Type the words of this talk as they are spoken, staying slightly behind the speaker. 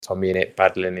Tommy in it,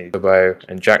 Badlin, Dubbo,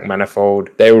 and Jack Manifold.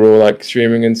 They were all like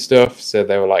streaming and stuff, so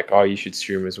they were like, oh, you should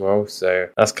stream as well. So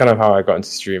that's kind of how I got into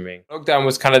streaming. Lockdown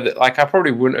was kind of like, I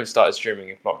probably wouldn't have started streaming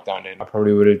if lockdown didn't. I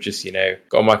probably would have just,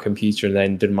 got on my computer and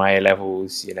then done my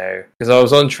A-levels, because I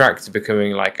was on track to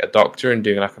becoming like a doctor and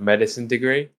doing like a medicine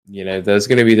degree. There's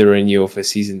going to be the renewal for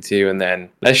season 2, and then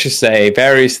let's just say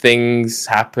various things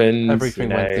happened.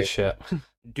 Everything went to shit.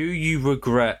 Do you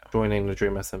regret joining the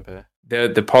Dream SMP?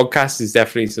 The podcast is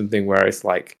definitely something where it's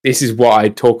like, this is what I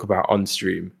talk about on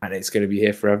stream, and it's going to be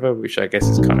here forever, which I guess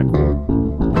is kind of cool.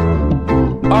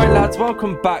 Alright lads,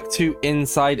 welcome back to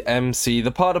Inside MC,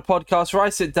 the part of the podcast where I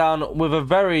sit down with a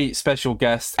very special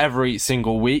guest every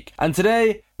single week. And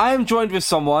today, I am joined with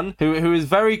someone who is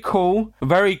very cool,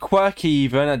 very quirky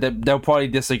even, and they'll probably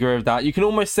disagree with that. You can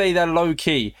almost say they're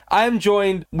low-key. I am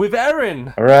joined with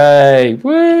Eryn. Hooray!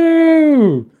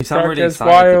 Woo! You sound really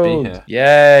excited to be here.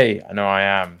 Yay! I know I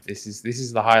am. This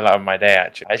is the highlight of my day,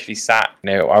 actually. I actually sat,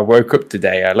 I woke up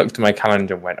today, I looked at my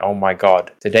calendar and went, oh my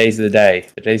god, today's the day.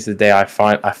 Today's the day I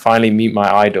finally meet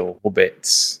my idol,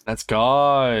 Orbits. Let's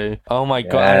go. Oh my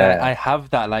god, I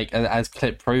have that as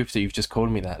clip proof that you've just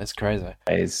called me that. That's crazy.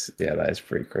 That is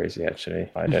pretty crazy, actually.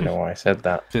 I don't know why I said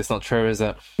that. It's not true, is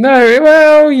it? No,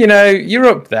 well, you're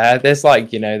up there. There's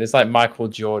like Michael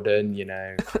Jordan,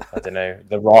 I don't know,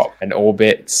 The Rock and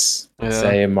Orbits.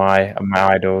 Say my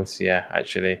idols,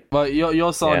 actually. Well,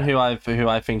 you're someone who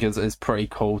I think is pretty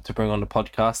cool to bring on the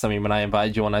podcast. I mean, when I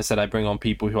invited you on, I said I bring on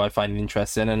people who I find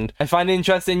interesting, and I find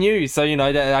interest in you. So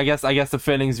I guess the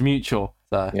feeling's mutual.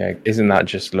 So yeah, isn't that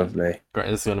just lovely? Great,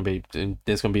 this is gonna be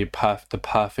the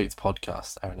perfect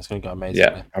podcast, Eryn. It's gonna go amazing.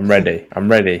 Yeah, I'm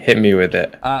ready. Hit me with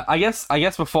it. I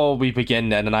guess before we begin,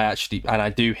 then, and I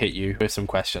do hit you with some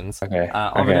questions. Okay.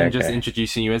 Other than just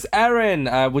introducing you as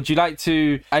Eryn, would you like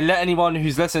to let anyone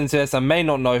who's listening to this and may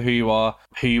not know who you are,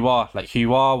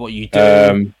 what you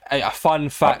do, a fun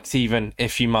fact, even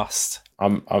if you must.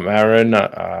 I'm Eryn,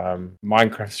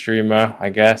 Minecraft streamer,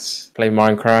 I guess. Play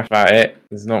Minecraft, about it.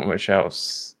 There's not much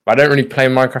else. But I don't really play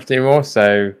Minecraft anymore,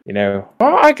 so,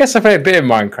 well, I guess I play a bit of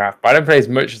Minecraft, but I don't play as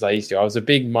much as I used to. I was a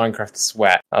big Minecraft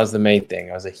sweat. That was the main thing.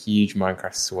 I was a huge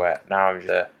Minecraft sweat. Now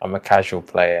I'm a casual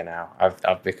player now.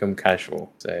 I've become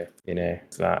casual, so,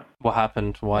 it's that. What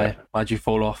happened? Why'd you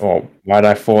fall off? Oh, why'd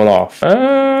I fall off?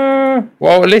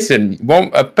 Well, listen,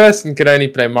 a person can only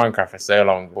play Minecraft for so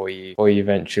long before you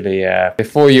eventually,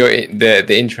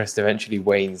 the interest eventually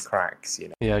wanes, cracks,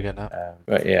 Yeah, I get that.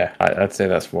 But yeah, I'd say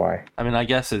that's why. I mean, I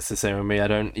guess it's the same with me. I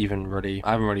haven't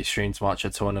really streamed much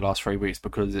at all in the last 3 weeks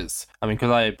because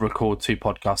because I record 2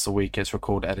 podcasts a week. It's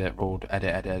record, edit.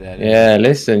 Yeah,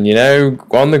 listen,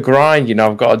 on the grind,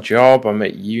 I've got a job. I'm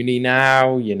at uni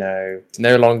now, it's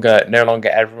no longer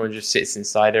everyone just sits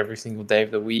inside every single day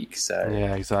of the week. So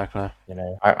yeah, exactly.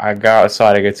 I go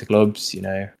outside, I go to clubs,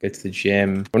 go to the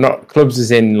gym. Well, not clubs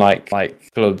as in like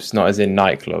clubs, not as in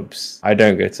nightclubs. I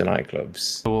don't go to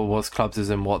nightclubs. Well, what's clubs as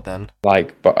in what then?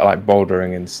 Like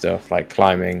bouldering and stuff, like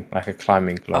climbing, like a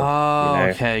climbing club. Oh,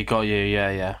 okay, got you.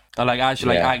 Yeah. Like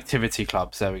activity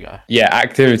clubs. There we go. Yeah,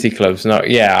 activity clubs.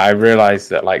 I realized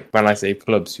that when I say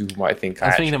clubs, people might think I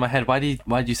was thinking in my head, why do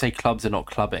you say clubs and not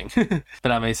clubbing? But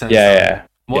that makes sense. Yeah.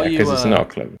 Because it's not a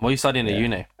club. What are you studying at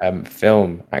uni?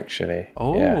 Film, actually.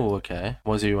 Oh, okay.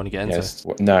 What do you want to get into? Yes.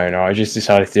 No, I just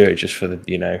decided to do it just for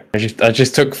the, I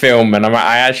just took film, and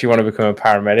I actually want to become a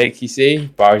paramedic, you see?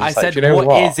 But I was just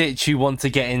what is it you want to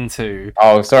get into?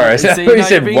 Oh, sorry. I thought you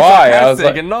said why. I was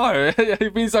like... No,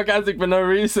 you've been sarcastic for no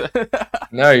reason.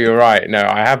 No, you're right. No,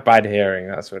 I have bad hearing.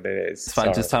 That's what it is. It's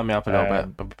fine. Just turn me up a little bit.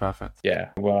 It'll be perfect. Yeah.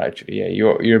 Well, actually, yeah.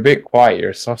 You're a bit quiet. You're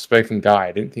a soft-spoken guy.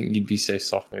 I didn't think you'd be so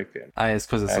soft-spoken. It's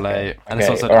because it's late, and it's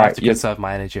also I have to conserve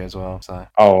my energy as well. So.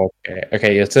 Oh, okay.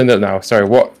 Okay, you're turned up now. Sorry.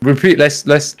 What? Repeat.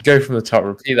 Let's go from the top.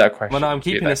 Repeat that question. Well, no, I'm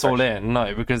keeping this all in.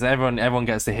 No, because everyone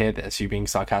gets to hear this. You being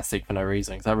sarcastic for no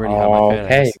reason. Because I really hurt my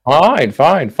feelings. Okay.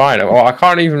 Fine. Well, I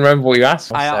can't even remember what you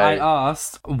asked. I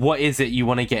asked, what is it you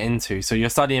want to get into? So you're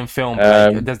studying film.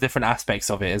 But there's different aspects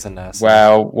of it, isn't there?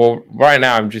 So. Well, right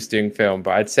now I'm just doing film,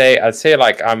 but I'd say I'm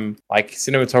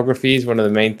cinematography is one of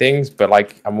the main things, but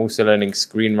I'm also learning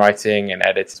screenwriting and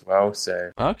edit as well.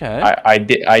 So okay,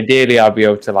 ideally I'll be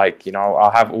able to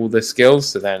I'll have all the skills,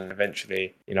 so then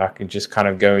eventually I can just kind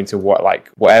of go into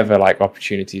whatever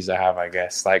opportunities I have, I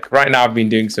guess. Right now I've been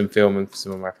doing some filming for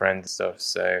some of my friends and stuff,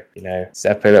 so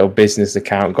set up a little business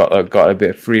account, got a bit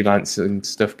of freelance and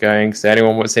stuff going. So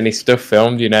anyone wants any stuff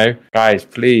filmed, guys,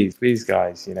 please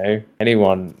guys,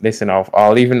 anyone, listen, I'll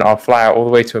fly out all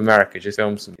the way to America, just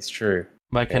film some. It's true.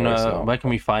 where can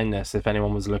we find this if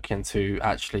anyone was looking to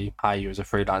actually hire you as a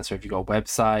freelancer? If you got a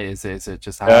website, is it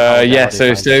just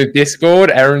so Discord,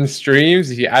 Eryn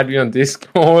streams. If you add me on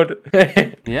Discord,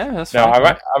 yeah, that's no,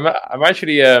 fine. I'm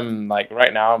actually like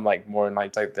right now I'm like more in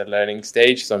like the learning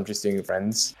stage, so I'm just doing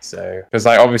friends. So because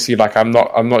like obviously like I'm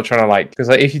not trying to like, because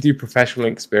like if you do professional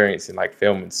experience in like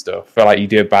film and stuff, but like you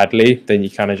do it badly, then you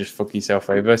kind of just fuck yourself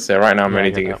over. So right now I'm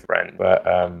only doing a friend, but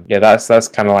yeah, that's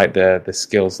kind of like the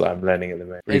skills that I'm learning at the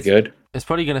moment. Pretty good. It's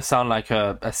probably going to sound like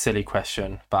a silly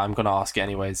question, but I'm going to ask it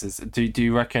anyways. Do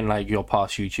you reckon like your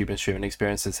past YouTube and streaming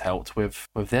experiences helped with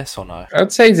this or no?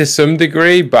 I'd say to some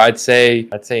degree, but I'd say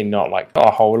not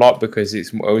a whole lot, because it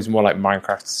was more like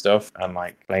Minecraft stuff and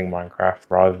like playing Minecraft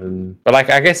rather than. But like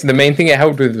I guess the main thing it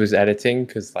helped with was editing,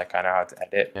 because like I know how to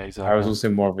edit. Yeah, exactly. I was also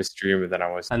more of a streamer than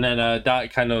I was. And then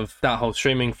that whole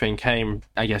streaming thing came,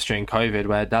 I guess, during COVID,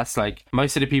 where that's like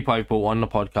most of the people I've brought on the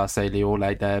podcast lately, all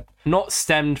like they're not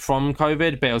stemmed from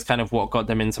COVID, but it was kind of what got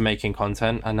them into making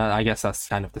content. And I guess that's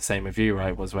kind of the same with you,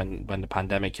 right? Was when the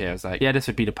pandemic hit, I was like, yeah, this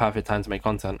would be the perfect time to make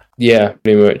content. Yeah,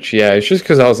 pretty much. Yeah, it's just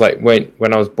because I was like,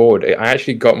 when I was bored, I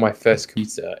actually got my first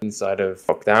computer inside of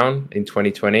lockdown in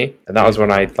 2020, and that was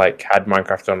when I like had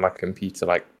Minecraft on like a computer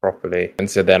like properly. And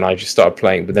so then I just started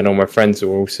playing, but then all my friends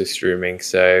were also streaming.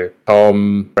 So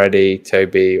Tom, Freddie,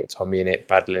 Toby, Tommy in it,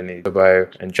 Badlin, Turbo,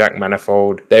 and Jack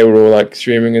Manifold, they were all like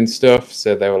streaming and stuff.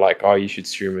 So they were like, oh, you should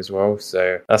stream as well.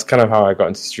 So that's kind of how I got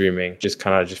into streaming, just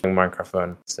playing Minecraft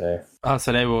fun. So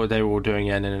so they were all doing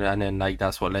it, and then like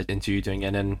that's what led into you doing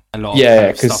it, and a lot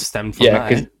of stuff stemmed from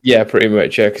that. Yeah, pretty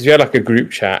much. Yeah, because we had like a group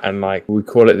chat, and like we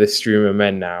call it the Streamer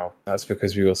Men now. That's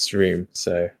because we all stream.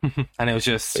 So and it was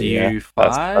just you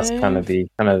five. That's kind of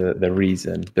the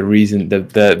reason,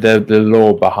 the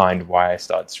law behind why I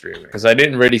started streaming. Because I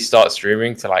didn't really start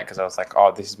streaming to like, because I was like,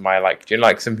 oh, this is my like, you know,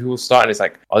 like some people start and it's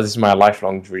like, oh, this is my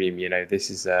lifelong dream. You know, this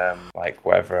is like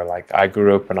whatever. Like I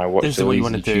grew up and I watched all these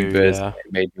YouTubers. And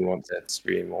it made me want to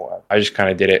stream or whatever. I just kind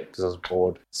of did it because I was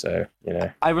bored. So you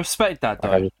know, I respect that though.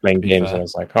 Like I was playing games and I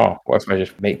was like, oh, what if I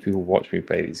just make people watch me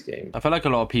play these games? I feel like a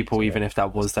lot of people, even if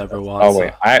that was their real answer. Oh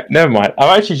wait, never mind.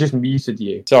 I've actually just muted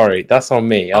you. Sorry, that's on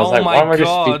me. I was like, why am I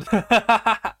just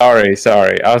speaking?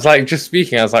 Sorry. I was like just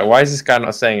speaking. I was like, why is this guy not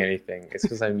saysaying anything? It's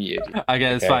because I muted you.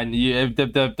 Okay, it's fine.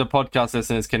 The podcast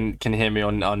listeners can hear me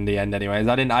on the end anyways.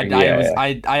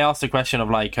 I asked a question of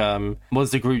like,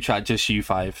 was the group chat just you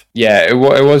five? Yeah, it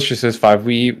was just us five.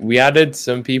 We added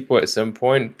some people at some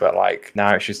point, but like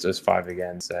now it's just us five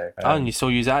again. So and you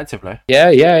still use it actively?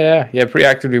 Yeah, pretty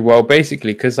actively. Well,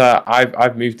 basically, because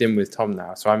I've moved in with Tom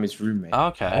now, so I'm his roommate.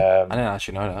 Okay, I didn't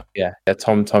actually know that. Yeah,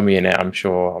 Tommy in it. I'm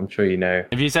sure you know.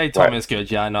 If you say Tom is good,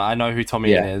 yeah, I know who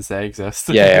Tommy in is. They exist.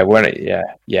 yeah.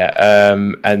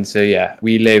 And so yeah,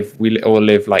 we all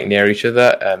live like near each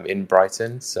other in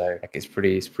Brighton, so like it's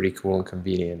pretty cool and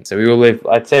convenient. So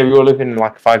I'd say we all live in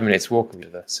like 5 minutes walk of each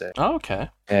other. So okay.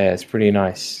 Yeah, it's pretty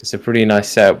nice. It's a pretty nice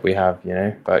setup we have, you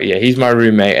know. But yeah, he's my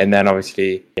roommate, and then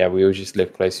obviously, yeah, we all just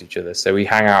live close to each other. So we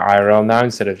hang out IRL now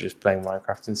instead of just playing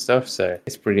Minecraft and stuff. So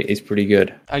it's pretty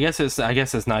good. I guess it's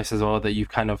nice as well that you've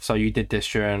kind of, so you did this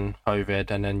during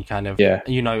COVID, and then you kind of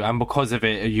you know, and because of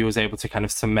it, you was able to kind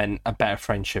of cement a better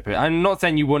friendship. I'm not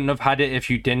saying you wouldn't have had it if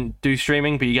you didn't do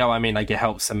streaming, but you get what I mean. Like it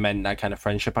helps cement that kind of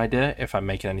friendship idea, if I'm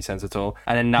making any sense at all.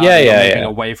 And then now that you're moving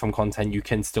away from content, you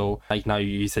can still, like now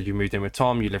you said you moved in with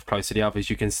Tom, you live close to the others,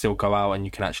 you can still go out and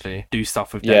you can actually do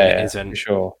stuff with them. For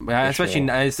sure. Especially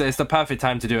it's the perfect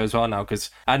time to do it as well now, because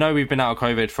I know we've been out of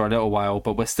COVID for a little while,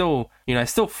 but we're still, you know,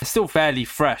 still fairly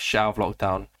fresh out of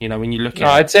lockdown. You know, when you look at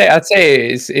I'd say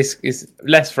it's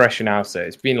less fresh now, so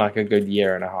it's been like a good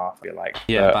year and a half, I feel like.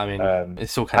 Yeah, but I mean,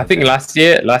 it's still kind I think last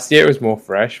year it was more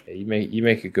fresh. Yeah, you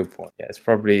make a good point. Yeah, it's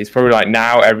probably like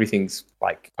now everything's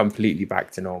like completely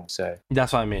back to normal. So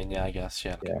that's what I mean. Yeah, I guess.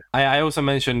 Yeah. I also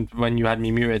mentioned when you had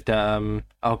me muted that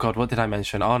oh god, what did I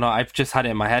mention? Oh no, I've just had it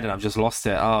in my head and I've just lost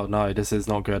it. Oh no, this is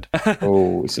not good.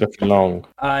 Oh, it's looking long.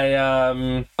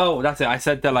 That's it. I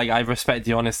said that like I respect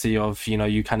the honesty of, you know,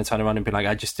 you kind of turn around and be like,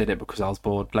 I just did it because I was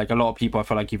bored. Like a lot of people, I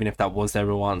feel like even if that was their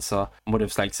real answer, would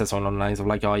have like said something along the lines of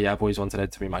like, oh yeah, I've always wanted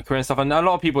it to be my career and stuff. And a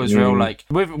lot of people is real. Like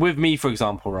with me, for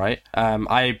example, right?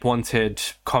 I wanted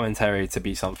commentary to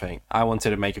be something. I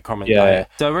wanted to make a comment.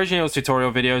 So originally it was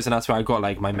tutorial videos, and that's where I got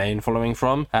like my main following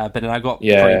from. But then I got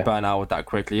pretty burnt out with that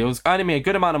quickly. It was earning me a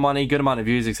good amount of money, good amount of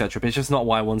views, etc. But it's just not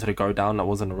why I wanted to go down. That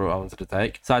wasn't the route I wanted to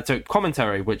take. So I took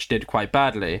commentary, which did quite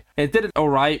badly. It did all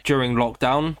right during during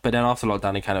lockdown, but then after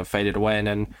lockdown it kind of faded away. And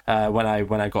then when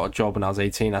I got a job when I was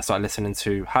 18, I started listening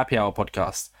to Happy Hour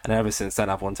podcast, and ever since then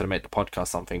I've wanted to make the podcast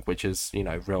something which is, you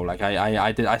know, real. Like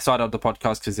I started up the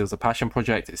podcast because it was a passion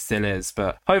project. It still is,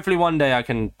 but hopefully one day I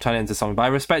can turn it into something. But I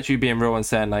respect you being real and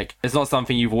saying like it's not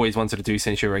something you've always wanted to do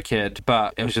since you were a kid,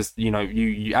 but it was just, you know,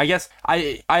 you I guess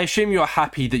I assume you're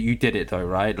happy that you did it though,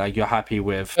 right? Like you're happy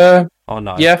with oh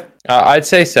no. Yeah, I'd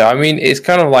say so. I mean, it's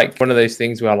kind of like one of those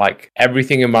things where like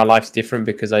everything in my life's different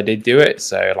because I did do it.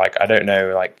 So like I don't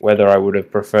know like whether I would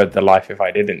have preferred the life if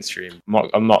I didn't stream.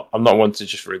 I'm not one to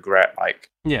just regret like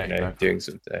doing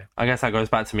something. I guess that goes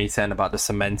back to me saying about the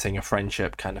cementing a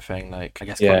friendship kind of thing. Like I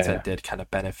guess content did kind of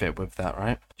benefit with that,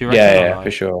 right? Do you reckon? Yeah,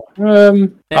 for sure.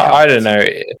 I don't know.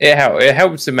 It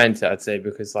helped cement it, I'd say,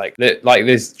 because like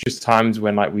there's just times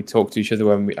when like we talk to each other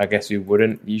when I guess we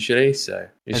wouldn't usually. So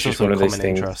it's just one of those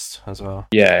things. Interest as well.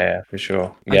 Yeah, for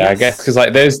sure. I guess because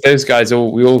like those guys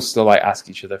we all still like ask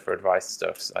each other for advice and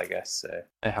stuff. So I guess so.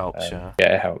 It helps.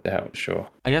 It helped. Sure.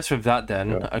 I guess with that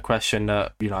then, a question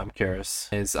that I'm curious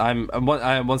is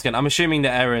once again I'm assuming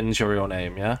that Eryn's your real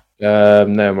name, yeah?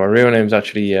 No, my real name's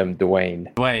actually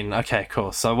Dwayne. Dwayne, okay,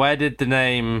 cool. So where did the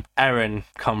name Eryn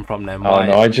come from then? Oh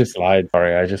no, I just lied.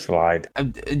 Sorry, I just lied.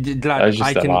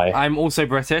 I'm also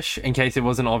British, in case it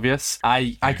wasn't obvious.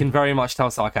 I can very much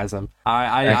tell sarcasm.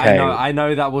 I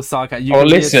know that was sarcasm.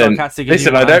 Listen,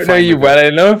 I don't know you well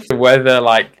enough whether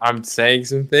like I'm saying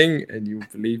something and you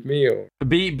believe me or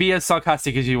be as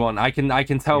sarcastic as you want. I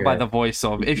can tell by the voice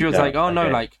of if you was like, oh no,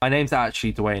 like my name's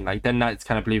actually Dwayne, like then that's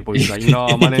kind of believable. You're like, no,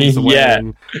 my name's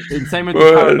Dwayne. Yeah. Same with the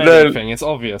paramedic thing. It's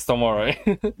obvious. Don't worry.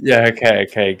 Yeah.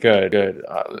 Okay. Good.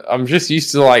 I'm just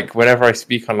used to like whenever I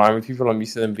speak online with people, I'm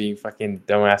used to them being fucking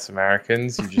dumbass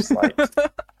Americans. You just like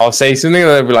I'll say something and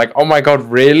they'll be like, "Oh my god,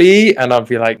 really?" And I'll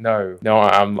be like, "No,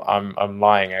 I'm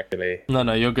lying actually."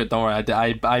 No, you're good. Don't worry.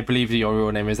 I believe that your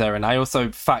real name is Eryn. I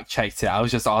also fact checked it. I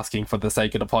was just asking for the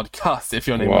sake of the podcast if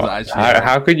your name was actually.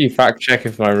 How could you fact check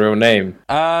if my real name?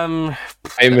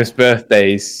 Famous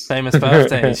birthdays.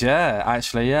 Yeah,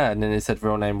 actually, yeah. And then it said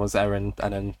real name was Eryn,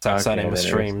 and then surname was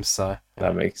Streams. So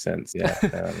that makes sense. Yeah.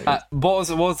 What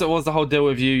was the whole deal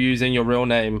with you using your real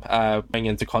name going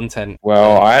into content?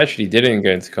 Well, I actually didn't go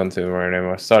into content with my real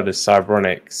name. I started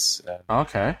Cyberonics.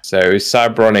 Okay. So it was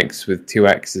Cyberonics with 2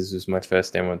 X's was my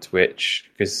first name on Twitch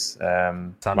because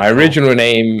my original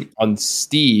name on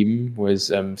Steam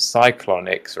was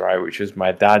Cyclonics, right? Which was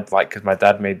my dad, like, because my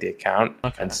dad made the account,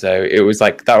 and so it was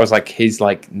like that was like his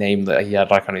like name that he had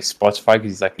like on his Spotify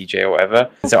because he's like DJ or whatever.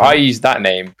 So I used that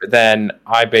name, but then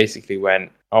I basically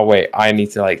went, oh wait, I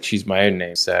need to like choose my own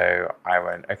name. So I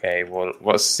went, okay, well,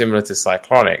 what's similar to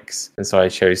Cyclonics? And so I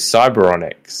chose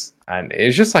Cyberonics. And it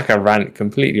was just like a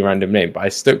completely random name, but I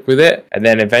stuck with it. And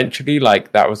then eventually,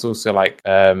 like, that was also like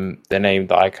the name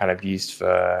that I kind of used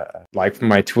for like for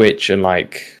my Twitch and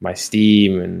like my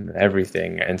Steam and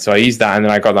everything. And so I used that, and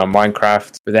then I got that on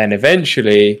Minecraft. But then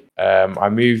eventually, I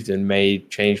moved and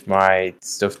changed my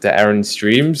stuff to Eryn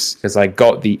Streams because I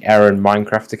got the Eryn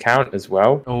Minecraft account as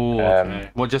well. Oh, okay.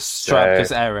 Well, just straight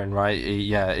because Eryn, right?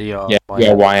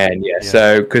 ERYN. Yeah.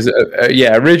 So because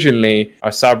originally I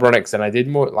was Cyberonics, and I did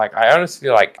more like I honestly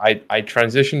like I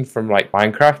transitioned from like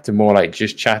Minecraft to more like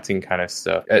just chatting kind of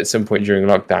stuff at some point during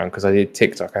lockdown because I did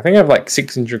TikTok. I think I have like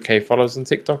 600k followers on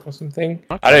TikTok or something.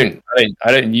 Okay.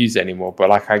 I don't use it anymore, but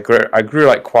like I grew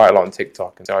like quite a lot on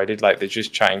TikTok, and so I did like the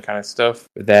just chatting kind of stuff.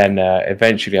 But then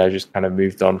eventually I just kind of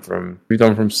moved on from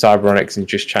Cyberonics and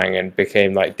just chatting and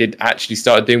became like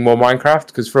started doing more Minecraft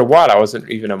because for a while I wasn't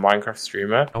even a Minecraft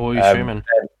streamer. Oh, what were you streaming?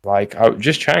 Like I was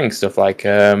just chatting stuff like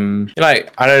I don't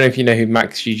know if you know who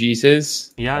Max GG's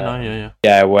is. Yeah, I know.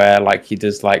 Yeah, where like he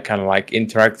does like kind of like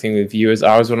interacting with viewers.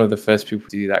 I was one of the first people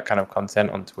to do that kind of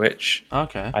content on Twitch.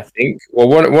 Okay. I think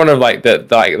one of like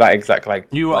that exact like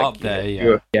you were like, up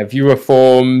there, viewer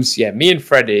forms. Yeah, me and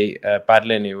Freddie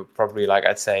Badlini were probably like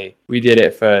I'd say we did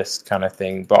it first kind of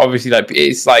thing. But obviously like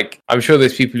it's like I'm sure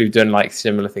there's people who've done like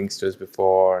similar things to us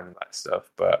before and that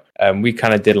stuff. But we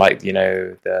kind of did like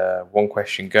the one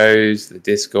question goes, the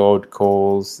Discord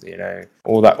calls,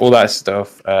 all that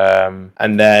stuff.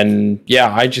 And then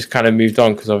I just kind of moved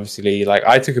on because obviously like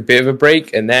I took a bit of a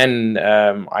break, and then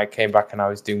I came back and I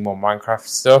was doing more Minecraft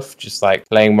stuff, just like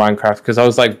playing Minecraft because I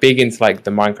was like big into like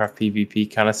the Minecraft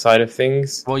PvP kind of side of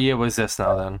things. What year was this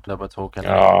now then that we're talking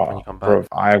when you come back? Bro,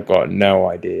 I've got no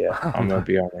idea. I'm gonna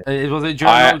be honest. Was it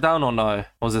during lockdown or no?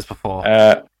 Was this before?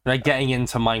 Like getting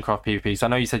into Minecraft PvP. So I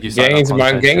know you said you Getting started into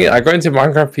on contest, I got into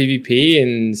Minecraft PvP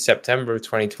in September of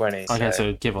 2020. okay,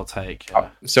 so give or take. Yeah.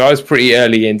 So I was pretty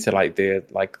early into like the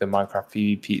Minecraft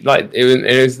PvP. Like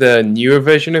it was the newer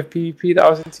version of PvP that I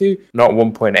was into, not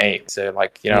 1.8. So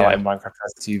like like Minecraft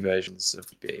has two versions of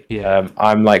PvP. Yeah.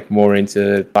 I'm like more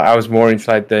into. I was more into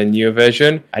like the newer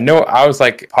version. I know I was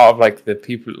like part of like the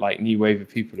people like new wave of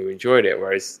people who enjoyed it,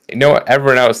 whereas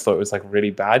everyone else thought it was like really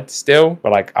bad still.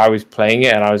 But like I was playing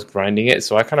it and I was grinding it,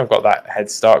 so I kind of got that head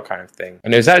start kind of thing.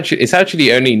 And it's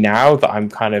actually only now that I'm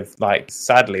kind of like,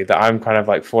 sadly, that I'm kind of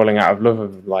like falling out of love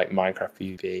with like Minecraft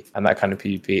PvP and that kind of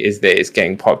PvP, is that it's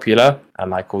getting popular,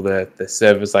 and like all the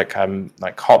servers like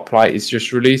Hoplite is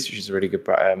just released, which is a really good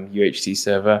UHC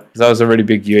server. Because I was a really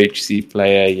big UHC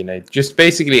player, just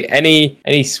basically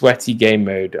any sweaty game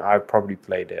mode I've probably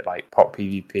played it, like Pop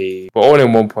PvP, but all in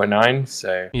 1.9.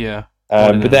 So yeah.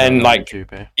 But then I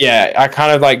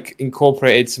kind of like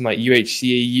incorporated some like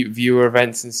UHC viewer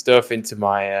events and stuff into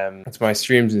my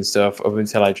streams and stuff up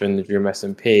until I joined the Dream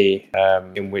SMP,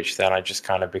 in which then I just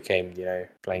kind of became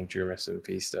playing Dream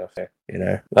SMP stuff.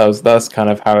 That's kind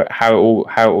of how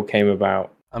it all came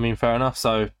about. I mean, fair enough.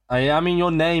 So, I mean, your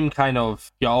name kind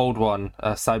of, your old one,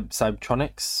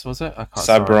 Cybertronics, was it?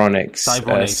 Cyberonics.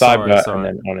 Sorry. And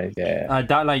then Onyx, yeah.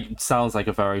 That, like, sounds like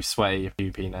a very sweaty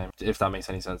PvP name, if that makes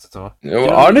any sense at all.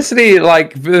 Well, honestly,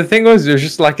 like, the thing was, it was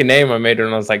just like a name I made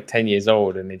when I was like 10 years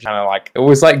old, and it kind of like, it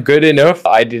was like good enough.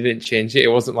 I didn't change it.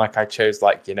 It wasn't like I chose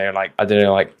like, like, I don't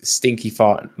know, like Stinky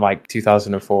Fart, like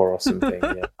 2004 or something.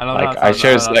 Yeah. I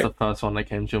chose that's the first one that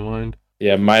came to your mind.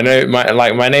 Yeah, my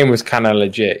name was kind of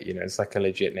legit. It's like a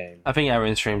legit name. I think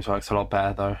Eryn streams works a lot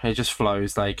better though. It just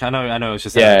flows. Like I know it's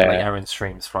just like Eryn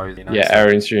streams flows.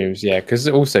 Eryn streams. Yeah, because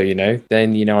also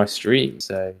then I stream.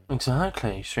 So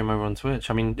exactly, you stream over on Twitch.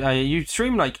 I mean, you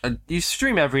stream you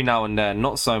stream every now and then,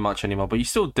 not so much anymore, but you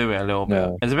still do it a little bit.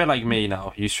 No. It's a bit like me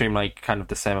now. You stream like kind of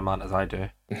the same amount as I do.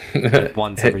 Like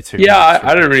once every 2 weeks. Yeah,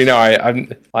 I don't really know.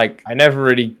 I'm like, I never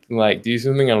really like do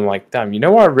something and I'm like, damn,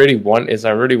 what I really want is I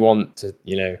really want to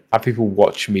have people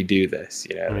watch me do this.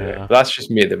 But that's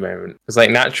just me at the moment, because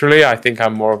like naturally I think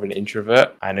I'm more of an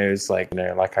introvert, and it was like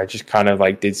like I just kind of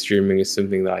like did streaming as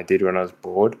something that I did when I was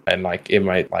bored, and like it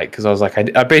might like, because I was like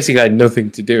I basically had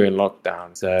nothing to do in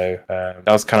lockdown, so that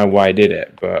was kind of why I did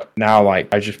it. But now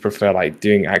like I just prefer like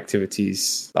doing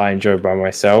activities I enjoy by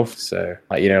myself. So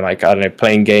like like I don't know,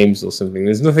 playing games or something.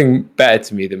 There's nothing better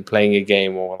to me than playing a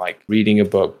game or like reading a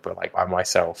book, but like by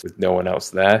myself with no one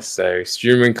else there. So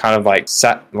streaming kind of like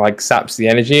saps the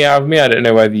energy out of me. I don't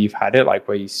know whether you've had it like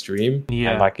where you stream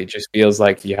and like it just feels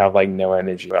like you have like no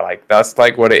energy, but like that's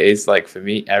like what it is like for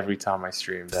me every time I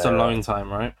stream. It's alone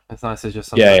time, right? It's nice to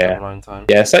just alone time.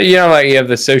 Yeah, so like you have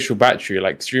the social battery.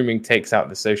 Like streaming takes out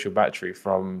the social battery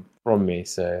from me,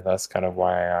 so that's kind of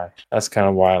why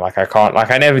like I can't, like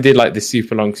I never did like the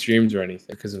super long streams or anything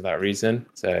because of that reason.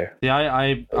 So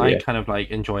I kind of like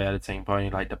enjoy editing, but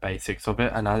only like the basics of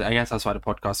it, and I guess that's why the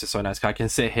podcast is so nice, because I can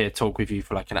sit here, talk with you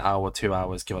for like an hour, 2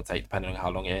 hours, give or take, depending on how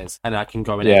long it is, and I can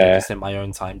go in and just in my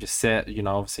own time, just sit,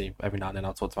 obviously every now and then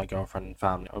I'll talk to my girlfriend and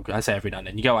family. I say every now and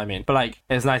then, you get what I mean, but like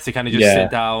it's nice to kind of just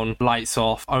sit down, lights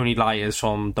off, only light is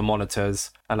from the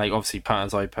monitors, and like obviously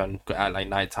curtains open at like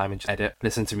night time, and just edit,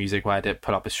 listen to music while I edit,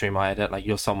 pull up a stream while I edit. Like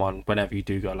you're someone, whenever you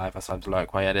do go live, I sometimes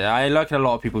lurk while I edit. I lurk in a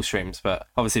lot of people's streams, but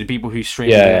obviously the people who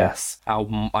stream less,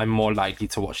 I'm more likely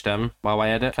to watch them while I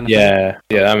edit. Kind of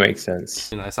thing. That makes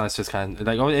sense. It's nice, just kind of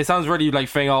like, it sounds really like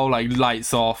thing, like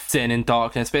lights off, sitting in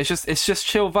darkness, but it's just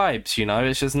chill vibes,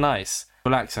 it's just nice,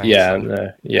 relaxing.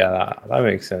 That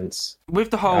makes sense.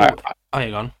 With the whole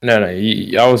you're gone. No,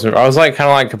 I was like kind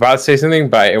of like about to say something,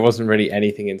 but it wasn't really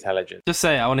anything intelligent. Just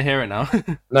say it, I want to hear it now.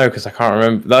 No, because I can't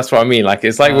remember. That's what I mean. Like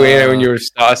it's like when you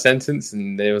start a sentence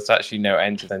and there was actually no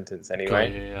end to the sentence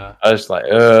anyway. Yeah. I was just like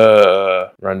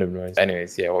random noise.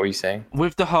 Anyways, what were you saying?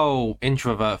 With the whole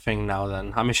introvert thing now,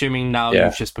 then I'm assuming now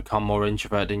you've just become more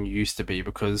introvert than you used to be,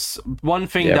 because one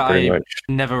thing that I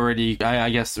never really, I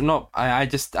guess not. I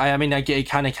mean, I get it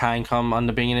kind of can come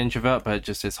under being an introvert, but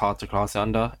it's hard to class it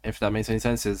under, if that makes any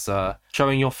sense, is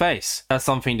showing your face. That's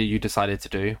something that you decided to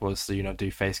do, was to,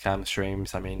 do face cam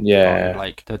streams. I mean,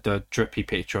 like the drippy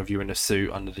picture of you in a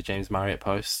suit under the James Marriott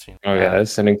post.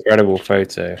 That's an incredible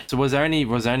photo. So was there any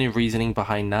reasoning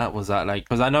behind that? Was that like,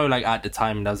 because I know like at the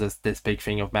time there was this big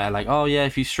thing of like, oh yeah,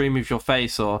 if you stream with your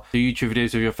face or do YouTube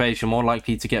videos with your face, you're more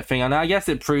likely to get thing. And I guess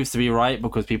it proves to be right,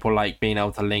 because people like being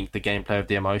able to link the gameplay with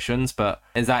the emotions. But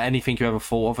is that anything you ever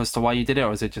thought of as to why you did it,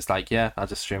 or is it just like, I'll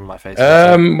just stream my face?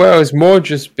 Well, was more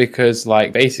just because,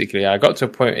 like, basically I got to a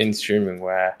point in streaming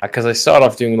where, because I started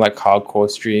off doing like hardcore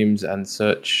streams and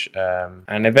such,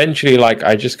 and eventually like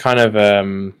I just kind of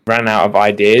ran out of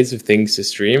ideas of things to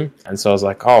stream, and so I was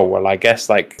like, oh well, I guess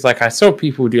like it's like I saw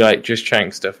people do like just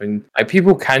chatting stuff, and like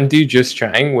people can do just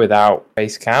chatting without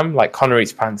face cam, like Connor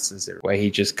Eats Pants does it, where he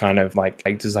just kind of like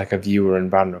does like a viewer and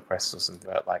band request or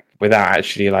something, like without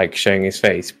actually like showing his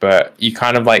face. But you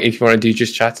kind of like, if you want to do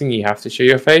just chatting, you have to show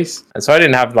your face. And so I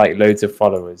didn't have like loads of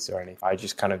followers or anything. I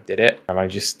just kind of did it, and I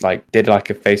just like did like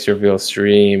a face reveal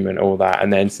stream and all that,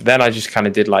 and then I just kind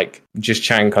of did like just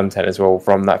chatting content as well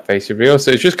from that face reveal.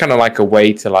 So it's just kind of like a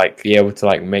way to like be able to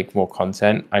like make more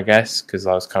content, I guess, because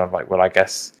I was kind of like, well, I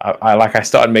guess I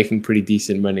started making pretty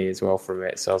decent money as well from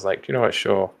it. So I was like, you know what,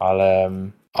 sure,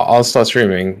 I'll start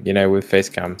streaming, you know, with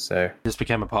Facecam. So it just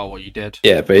became a part of what you did.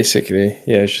 Yeah, basically.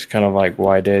 Yeah, it's just kind of like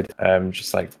what I did.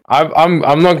 Just like I'm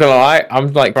not gonna lie,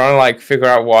 I'm like trying to like figure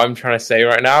out what I'm trying to say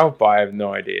right now, but I have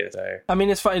no idea. So I mean,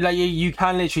 it's funny, like you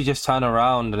can literally just turn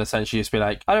around and essentially just be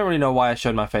like, I don't really know why I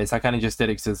showed my face. I kind of just did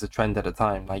it because it's a trend at the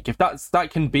time. Like if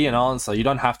that can be an answer, you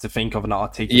don't have to think of an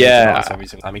articulate answer every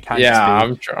single time. It can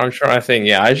just be... I'm trying to think.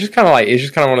 Yeah, I just kind of like, it's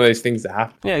just kind of one of those things that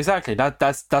happen. Yeah, exactly.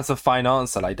 That's a fine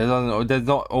answer. Like there's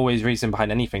not always reason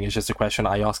behind anything. It's just a question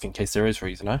I ask in case there is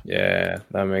reason. Eh? Yeah,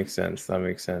 that makes sense.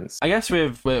 I guess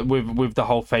with the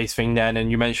whole face thing then,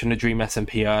 and you mentioned the Dream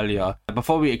SMP earlier.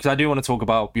 Because I do want to talk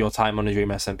about your time on the Dream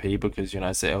SMP, because, you know,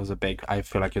 it was I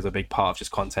feel like it was a big part of just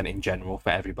content in general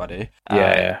for everybody.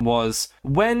 Was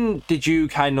when did you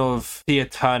kind of see a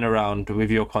turnaround with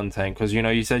your content? Because, you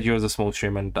know, you said you was a small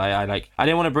streamer, and I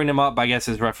didn't want to bring them up, but I guess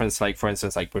as reference, like for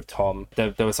instance, like with Tom,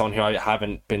 there was someone who I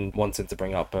haven't been wanting to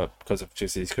bring up, but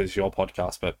because your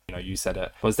podcast, but you know, you said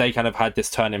it, was they kind of had this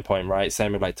turning point, right?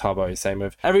 Same with like Tubbo, same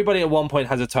with everybody at one point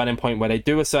has a turning point where they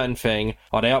do a certain thing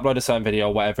or they upload a certain video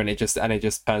or whatever, and it just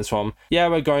turns from, yeah,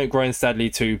 we're growing steadily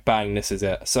to bang, this is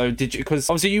it. So did you, because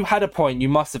obviously you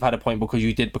must have had a point because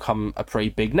you did become a pretty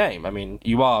big name. I mean,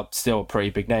 you are still a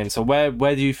pretty big name. So where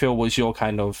do you feel was your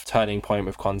kind of turning point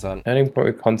with content?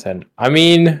 I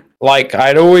mean, like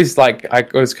I'd always like, I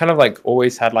was kind of like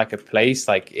always had like a place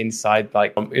like inside,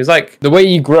 like it was like the way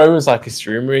you grow as like a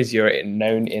streamer is you're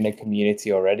known in a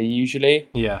community already usually.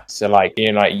 Yeah. So like,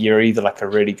 you know, like you're either like a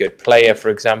really good player, for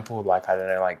example, like I'm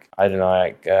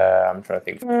trying to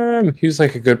think who's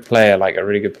like a good player, like a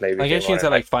really good player. I guess you said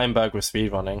like Feinberg with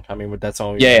speedrunning. I mean, that's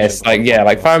all. Yeah, it's like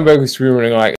Feinberg with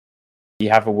speedrunning, like you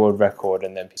have a world record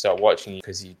and then people start watching you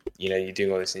because you're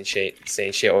doing all this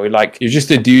insane shit, or like you're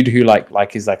just a dude who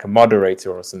like is like a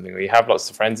moderator or something, or you have lots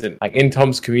of friends. And like in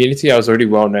Tom's community, I was already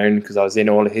well known because I was in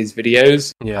all of his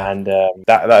videos. Yeah, and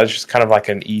that was just kind of like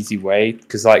an easy way,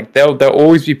 because like there'll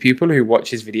always be people who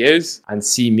watch his videos and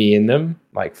see me in them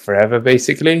like forever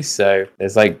basically. So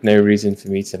there's like no reason for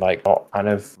me to like not kind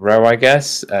of grow, I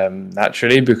guess,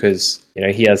 naturally, because you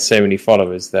know he has so many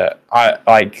followers that I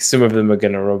like some of them are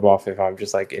gonna rub off if I'm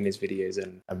just like in his videos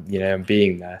and I'm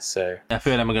being there. So I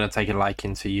feel them are gonna take a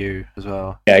liking to you as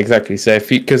well. Yeah, exactly. So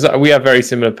because we have very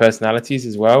similar personalities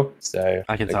as well, so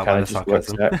I can tell by the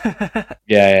sarcasm.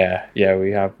 yeah,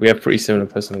 we have pretty similar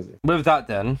personalities. With that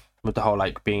then, with the whole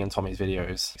like being in Tommy's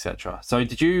videos, etc. So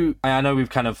did you, I know we've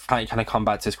kind of come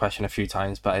back to this question a few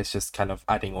times, but it's just kind of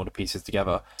adding all the pieces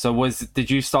together. So did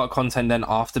you start content then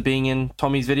after being in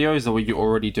Tommy's videos, or were you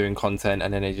already doing content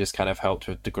and then it just kind of helped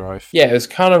with the growth? Yeah, it was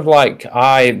kind of like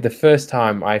the first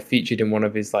time I featured in one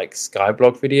of his like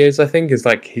Skyblock videos, I think, is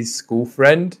like his school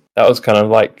friend. That was kind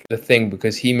of like the thing,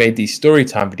 because he made these story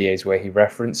time videos where he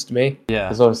referenced me. Yeah.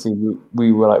 Because obviously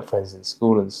we were like friends in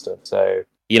school and stuff, so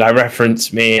he like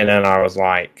referenced me, and then I was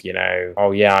like, you know,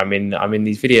 oh yeah, I'm in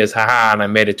these videos, haha. And I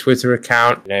made a Twitter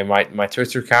account. You know, my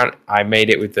Twitter account, I made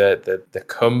it with the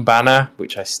cum banner,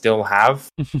 which I still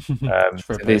have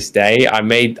to this day. I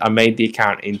made the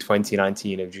account in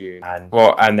 2019 of June,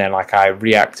 and then like I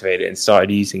reactivated it and started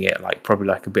using it like probably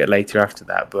like a bit later after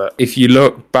that. But if you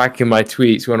look back in my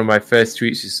tweets, one of my first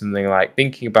tweets is something like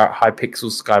thinking about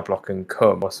Hypixel, Skyblock, and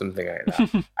cum or something like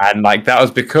that. And like that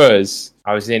was because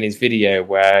I was in his video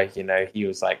where, you know, he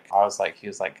was like,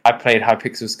 I played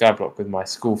Hypixel Skyblock with my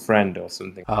school friend or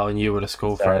something. Oh, and you were the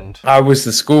school friend. I was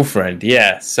the school friend,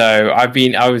 yeah. So I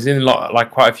was in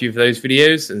quite a few of those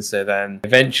videos, and so then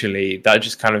eventually that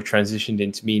just kind of transitioned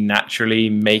into me naturally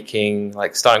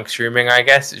starting streaming, I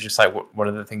guess. It's just like one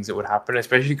of the things that would happen,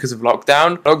 especially because of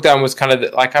lockdown. Lockdown was kind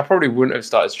of like, I probably wouldn't have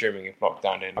started streaming if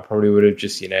lockdown didn't. I probably would have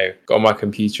just, you know, got on my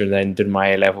computer and then done my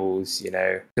A-levels, you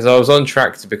know, because I was on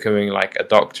track to becoming like like a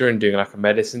doctor and doing like a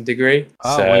medicine degree.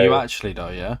 Oh, so, were you actually though?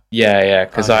 Yeah. Yeah,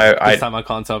 because This time I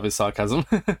can't tell if it's sarcasm.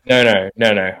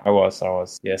 No, I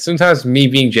was. Yeah, sometimes me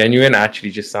being genuine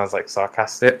actually just sounds like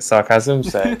sarcasm.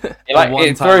 So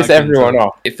it throws everyone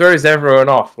off. It throws everyone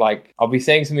off. Like I'll be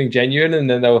saying something genuine, and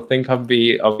then they'll think they'll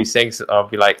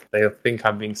think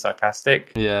I'm being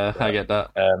sarcastic. Yeah, I get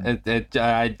that.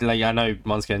 I know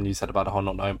once again you said about the whole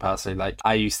not knowing personally. Like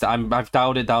I've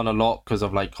dialed it down a lot because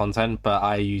of like content, but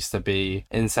I used to be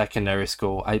in secondary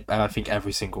school. I think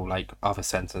every single like other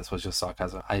sentence was just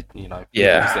sarcasm. In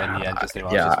the end, just knew I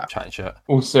was just chatting shit.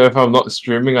 Also, if I'm not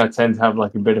streaming, I tend to have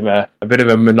like a bit of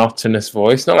a monotonous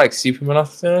voice. Not like super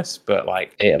monotonous, but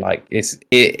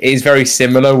it is very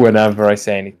similar whenever I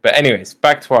say anything. But anyways,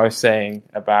 back to what I was saying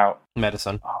about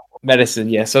medicine.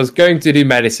 Yeah, so I was going to do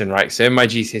medicine, right? So in my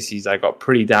GCSEs, I got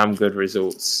pretty damn good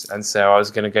results, and so I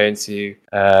was going to go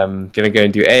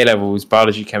and do A levels,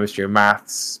 biology, chemistry, and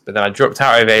maths. But then I dropped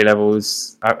out of A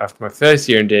levels after my first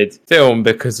year and did film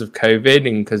because of COVID,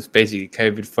 and because basically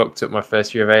COVID fucked up my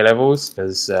first year of A levels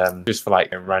because just for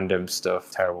like random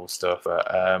stuff, terrible stuff. But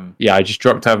I just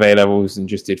dropped out of A levels and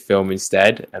just did film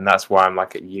instead, and that's why I'm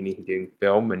like at uni doing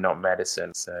film and not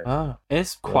medicine. So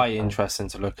it's quite interesting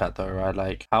to look at though, right?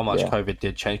 Like how much COVID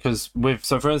did change, because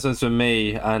for instance with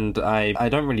me, and I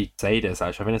don't really say this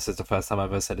actually, I think this is the first time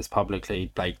I've ever said this publicly,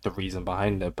 like the reason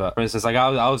behind it, but for instance, like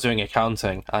I was doing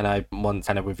accounting, and I once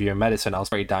kind of with you in medicine, I was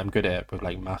very damn good at it with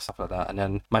like math stuff like that, and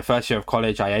then my first year of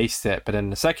college I aced it, but then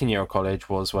the second year of college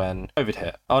was when COVID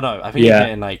hit. Oh no, I think it hit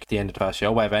in like the end of the first year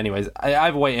or whatever. Anyways,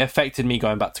 either way, it affected me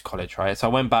going back to college, right? So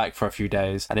I went back for a few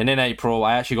days, and then in April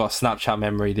I actually got a Snapchat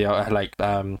memory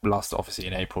last obviously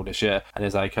in April this year, and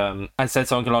it's like I said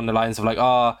something along the lines of like,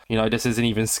 this isn't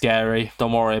even scary,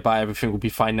 don't worry about it, everything will be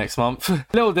fine next month.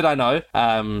 Little did I know,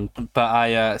 but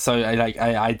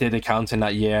I did accounting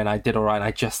that year and I did alright, and I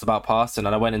just about passed, and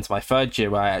then I went into my third year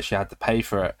where I actually had to pay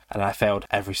for it, and I failed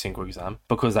every single exam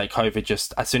because like COVID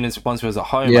just once we was at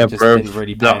home, I just didn't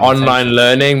really pay the online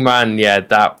learning, man.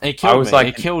 It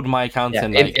killed my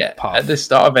accounting path. At the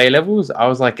start of A levels I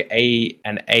was like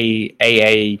an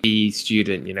AAB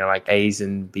student, like A's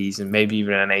and B's and maybe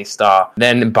even an A star.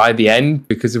 Then by the end,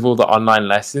 because of all the online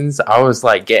lessons, I was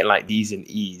like getting like D's and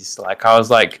E's. Like I was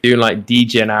like doing like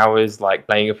DGen hours, like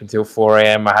playing up until 4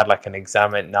 a.m. I had like an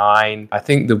exam at 9. I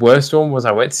think the worst one was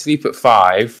I went to sleep at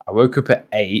 5, I woke up at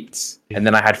 8, and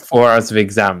then I had 4 hours of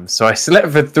exams. So I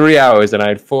slept for 3 hours and I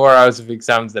had 4 hours of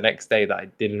exams the next day that I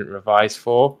didn't revise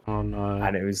for. Oh no.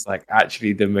 And it was like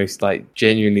actually the most like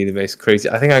genuinely the most crazy.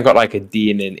 I think I got like a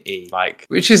D and an E, like,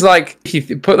 which is like, if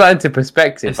you put that into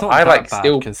perspective, I like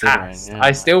still passed. Yeah.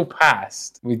 I still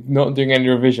passed with not doing any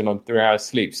revision on 3 hours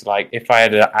sleep. So like if I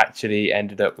had actually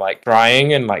ended up like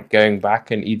trying and like going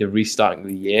back and either restarting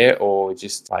the year or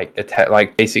just like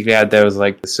basically there was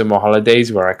like the summer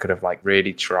holidays where I could have like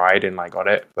really tried and like got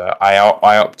it, but I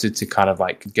opted to kind of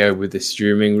like go with the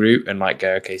streaming route and like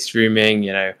go, okay, streaming,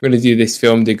 I'm going to do this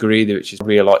film degree, which is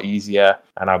probably a lot easier,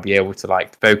 and I'll be able to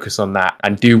like focus on that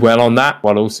and do well on that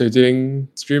while also doing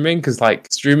streaming, because like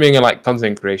streaming and like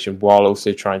content creation while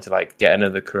also trying to like get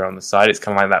another career on the side, it's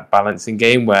kind of like that balancing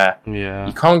game where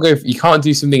you can't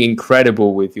do something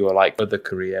incredible with your like other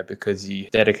career because you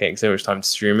dedicating so much time to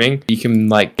streaming. You can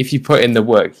like, if you put in the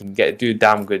work, you can do a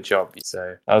damn good job.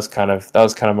 So that was kind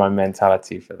of my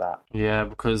mentality for that. Yeah,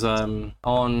 because on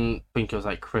I think it was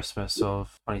like Christmas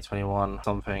of 2021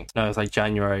 something. No, it was like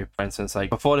January, for instance, like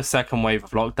before the second wave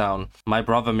of lockdown, my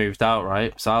brother moved out,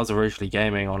 right? So I was originally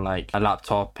gaming on like a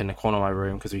laptop in the corner of my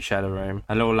room because we shared a room.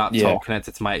 A little laptop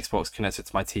connected to my Xbox, connected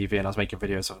to my TV, and I was making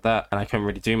videos of that, and I couldn't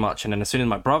really do much. And then as soon as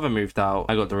my brother moved out,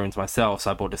 I got the room to myself.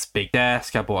 So I bought this big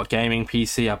desk, I bought a gaming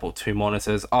PC, I bought 2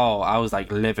 monitors. I was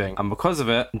like living. And because of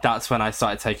it, that's when I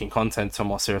started taking content to a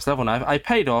more serious level. And I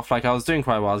paid off. Like I was doing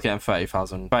quite well. I was getting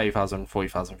 30,000,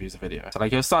 40,000 views a video. So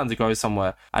like it was starting to go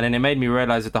somewhere. And then it made me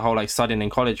realize that the whole like studying in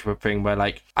college thing where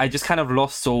like I just kind of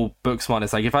lost all book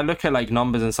smartness. Like if I look at like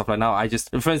numbers and stuff like now, I just,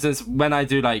 for instance, when I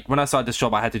started this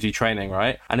job, I had to do training,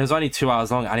 right? And it was only 2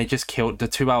 hours long, and it just the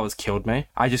 2 hours killed me.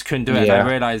 I just couldn't do it. And I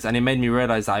realized, and it made me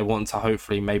realize that I want to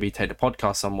hopefully maybe take the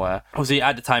podcast somewhere. Obviously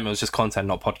at the time it was just content,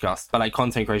 not podcast, but like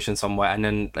content creation somewhere. And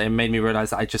then it made me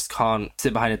realize that I just can't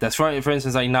sit behind a desk, right? For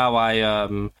instance, like now I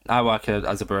I work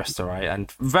as a barista, right?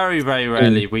 And very, very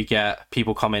rarely we get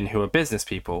people come in who are business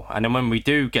people. And then when we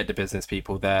do get the business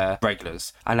people, they're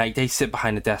regulars. And like they sit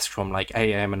behind the desk from like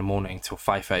 8 a.m. in the morning till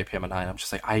 5:30 p.m. at night. I'm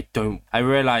just like, I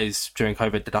realized during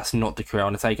COVID that that's not the career I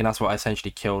want to take. And that's what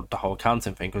essentially killed the whole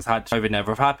accounting thing. Because had COVID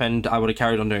never have happened, I would have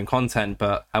carried on doing content,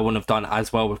 but I wouldn't have done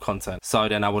as well with content. So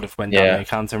then I would have went down the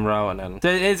accounting route. And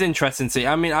then it is interesting to see.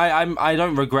 I mean, I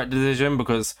don't regret the decision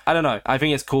because I don't know. I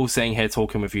think it's cool sitting here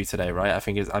talking with you today, right? I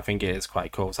think it is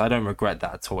quite cool. So I don't regret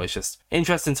that at all. It's just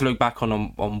interesting to look back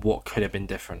on what could have been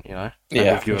different, you know?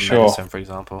 Yeah, if you were for sure. medicine, for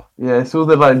example. Yeah, it's all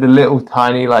the little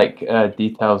tiny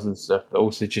details and stuff that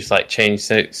also just like changed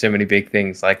so many big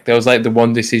things. Like there was like the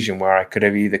one decision where I could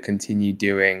have either continued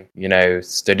doing,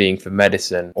 studying for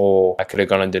medicine, or I could have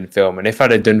gone and done film. And if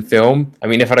I'd have done film, I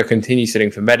mean, if I'd have continued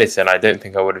studying for medicine, I don't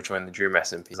think I would have joined the Dream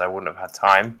SMP because I wouldn't have had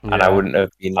time, and I wouldn't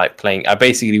have been like playing. I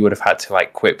basically would have had to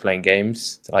like quit playing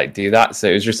games to like do that. So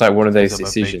it was just like one of those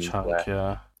decisions.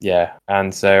 Yeah,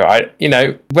 and so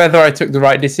whether I took the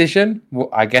right decision,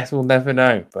 I guess we'll never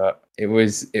know, but it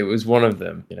was one of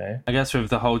them, I guess with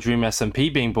the whole Dream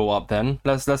SMP being brought up, then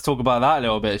let's talk about that a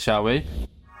little bit, shall we?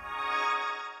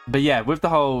 But yeah, with the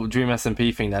whole Dream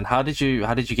SMP thing, then how did you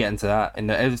get into that?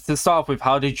 To start off with,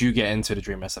 how did you get into the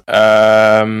Dream SMP?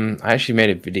 I actually made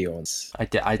a video once.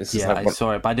 I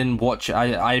saw it, but I didn't watch it.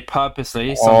 I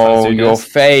purposely sometimes do this. You're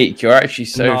fake. You're actually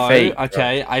so fake.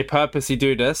 Okay, I purposely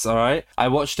do this. All right, I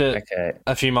watched it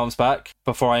a few months back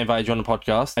before I invited you on the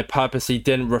podcast. I purposely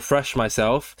didn't refresh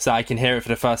myself so I can hear it for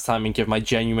the first time and give my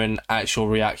genuine, actual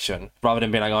reaction, rather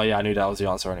than being like, "Oh yeah, I knew that was the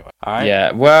answer anyway." All right.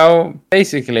 Yeah. Well,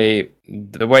 basically,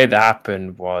 the way that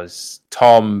happened was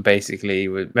Tom basically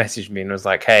messaged me and was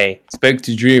like, hey, spoke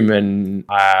to Dream and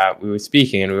we were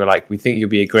speaking and we were like, we think you'll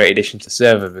be a great addition to the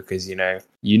server because,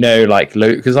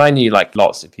 because I knew like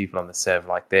lots of people on the server,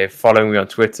 like they're following me on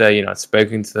Twitter, I've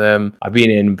spoken to them, I've been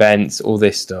in events, all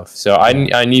this stuff. So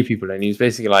I knew people, and he was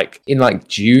basically like in like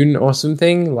June or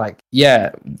something, like,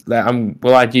 yeah,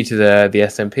 we'll add you to the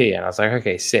SMP. And I was like,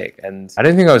 okay, sick. And I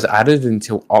don't think I was added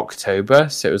until October.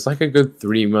 So it was like a good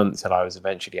 3 months till I was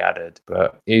eventually added.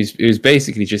 But it was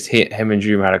basically just him and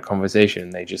Dream had a conversation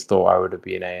and they just thought I would have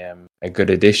been a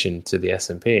good addition to the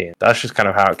SMP. That's just kind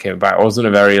of how it came about. It wasn't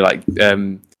a very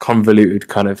convoluted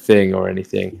kind of thing or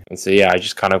anything. And so I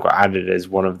just kind of got added as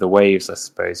one of the waves, I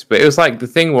suppose. But it was like, the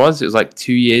thing was, it was like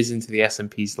 2 years into the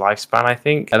SMP's lifespan, I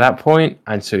think, at that point.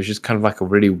 And so it was just kind of like a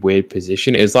really weird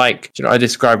position. It was like, I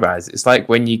describe it as, it's like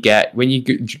when you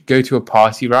go to a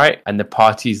party, right? And the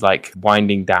party's like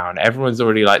winding down. Everyone's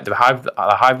already like, the hive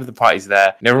of the party's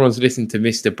there, and everyone's listened to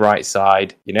Mr.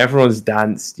 Brightside. Everyone's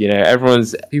danced,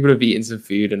 people have eaten some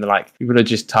food, and people are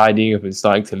just tidying up and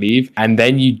starting to leave. And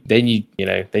then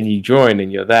you join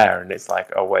and you're there, and it's like,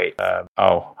 oh wait,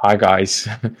 hi guys,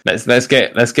 let's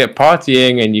get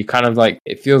partying. And you kind of like,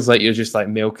 it feels like you're just like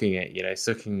milking it,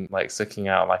 sucking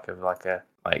out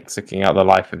sucking out the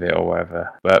life of it or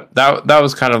whatever. But that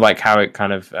was kind of like how it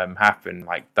kind of happened.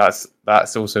 Like that's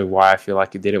also why I feel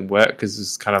like it didn't work, because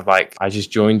it's kind of like I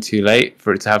just joined too late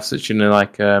for it to have such an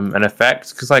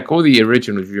effect. Because like all the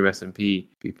original Dream SMP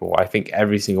people, I think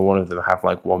every single one of them have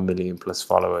like 1 million plus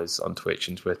followers on Twitch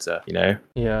and Twitter,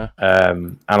 Yeah.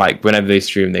 And like whenever they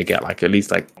stream, they get like at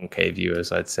least like 1K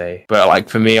viewers, I'd say. But like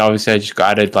for me, obviously I just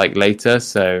got added like later,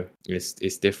 so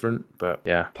it's different. But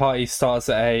yeah, party starts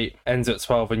at 8, ends at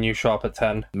 12, and you show up at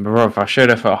 10. Bro, I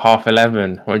showed up at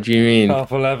 11:30. What do you mean?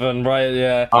 11:30, right?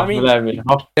 Yeah. 11:30.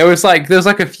 There was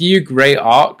like a few great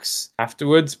arcs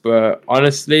afterwards, but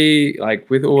honestly, like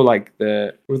with all like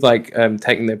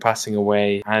Techno passing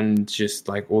away and just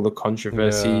like all the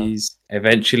controversies,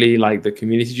 eventually like the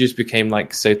community just became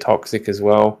like so toxic as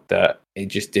well that it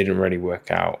just didn't really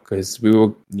work out, because we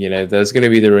were, there's going to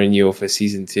be the renewal for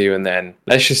season 2, and then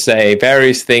let's just say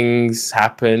various things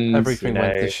happened. Everything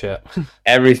went to shit.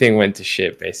 Everything went to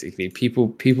shit, basically.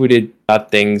 People did bad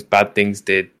things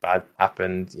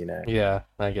happened, Yeah,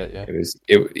 I get you.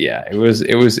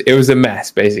 It was a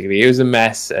mess, basically. It was a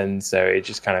mess, and so it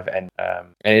just kind of ended.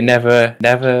 And it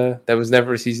there was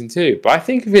never a season 2. But I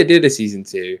think if it did a season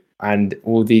 2, and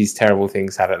all these terrible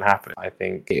things hadn't happened, I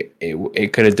think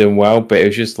it could have done well. But it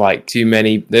was just like too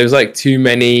many. There was like too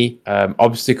many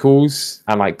obstacles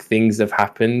and like things have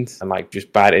happened, and like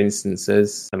just bad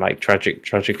instances and like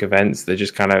tragic events that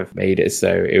just kind of made it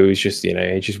so it was just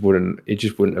it just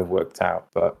wouldn't have worked out.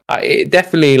 But it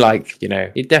definitely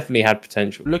it definitely had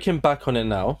potential. Looking back on it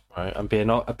now, right, and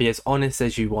be as honest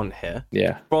as you want here.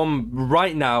 Yeah. From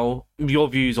right now, your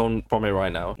views from it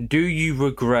right now. Do you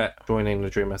regret joining the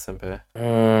Dream SMP?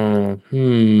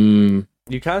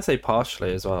 You can say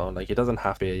partially as well. Like, it doesn't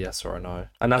have to be a yes or a no.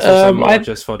 And that's also more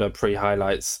just for the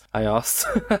pre-highlights I asked.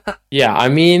 Yeah, I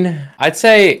mean, I'd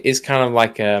say it's kind of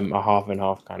like a half and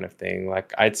half kind of thing.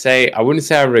 Like, I wouldn't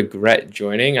say I regret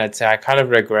joining. I'd say I kind of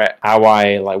regret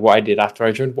what I did after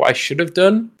I joined, what I should have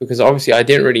done, because obviously I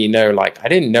didn't really know, like, I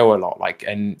didn't know a lot. Like,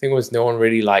 and the thing was, no one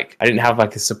really, like, I didn't have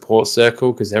like a support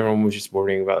circle because everyone was just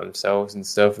worrying about themselves and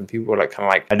stuff. And people were like, kind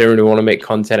of like, I don't really want to make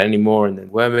content anymore. And then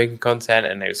we're making content.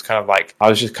 And it was kind of like, I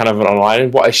was just kind of online.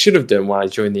 And what I should have done when I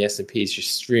joined the SMP is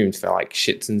just streamed for like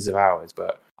shit tons of hours.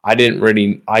 But I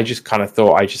just kind of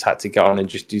thought I just had to get on and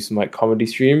just do some like comedy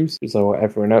streams, just like what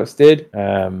everyone else did.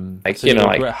 Like, so you know,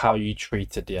 regret like how you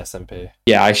treated the SMP.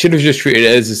 Yeah, I should have just treated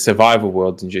it as a survival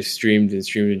world and just streamed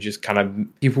and just kind of,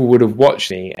 people would have watched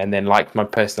me and then liked my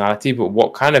personality. But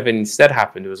what kind of instead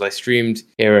happened was I streamed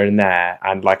here and there,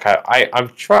 and like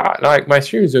I've tried, like my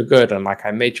streams were good, and like I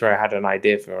made sure I had an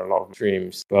idea for a lot of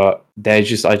streams, but I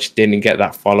just didn't get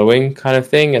that following kind of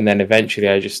thing. And then eventually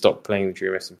I just stopped playing the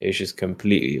Dream SMP. It was just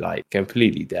completely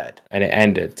dead, and it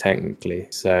ended technically.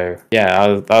 So yeah,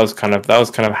 that was kind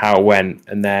of how it went.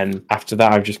 And then after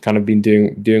that, I've just kind of been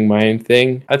doing my own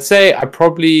thing. I'd say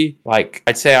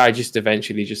I just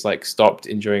eventually just like stopped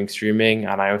enjoying streaming,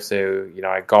 and I also, you know,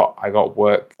 I got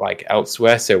work like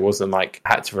elsewhere, so it wasn't like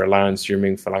I had to rely on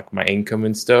streaming for like my income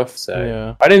and stuff. So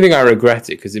yeah. I don't think I regret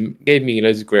it because it gave me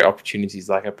loads of great opportunities.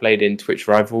 Like I played in Twitch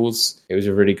Rivals. It was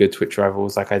a really good Twitch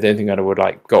Rivals. Like I don't think I would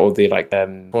like got all the like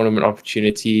tournament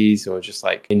opportunities, or just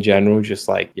like in general, just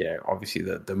like, you know, obviously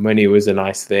the money was a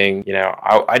nice thing. You know,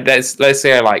 let's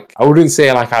say I wouldn't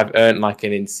say like I've earned like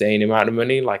an insane amount of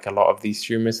money like a lot of these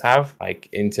streamers have. Like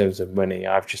in terms of money,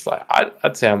 I've just like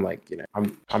I'd say I'm like, you know,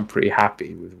 I'm pretty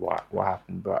happy with what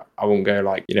happened, but I won't go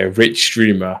like, you know, rich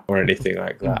streamer or anything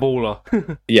like that.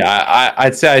 Baller. Yeah,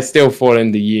 I'd say I still fall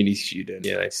in the uni student.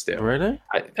 You know, still. Really?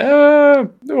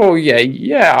 Well,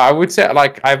 yeah. I would say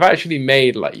like I actually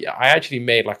made like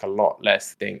a lot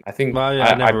less thing. I think. Well, yeah,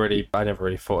 I never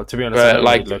really thought. To be honest, I don't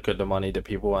really look at the money that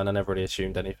people earn. I never really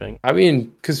assumed anything. I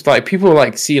mean, because like people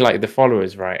like see like the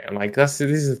followers, right? And like this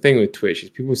is the thing with Twitch, is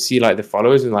people see like the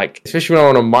followers, and like especially when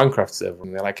I'm on a Minecraft server,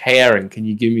 and they're like, "Hey, Eryn, can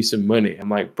you give me some money?" I'm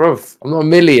like, "Bro, I'm not a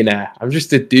millionaire. I'm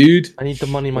just a dude. I need the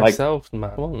money myself,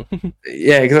 man." Come on.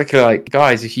 Yeah, exactly. Like,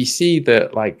 guys, if you see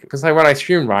that, like, because like when I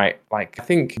stream, right, like I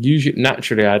think usually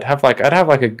naturally I'd have like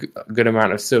a good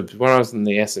amount of subs. When I was in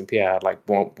the SMP, I had like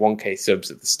 1K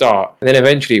subs at the start, and then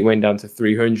eventually it went down to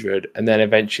 300, and then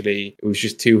eventually it was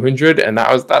just 200, and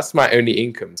that's my only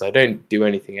income. So I don't do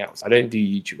anything else. I don't do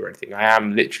YouTube or anything. I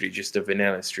am literally just a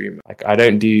vanilla streamer. Like I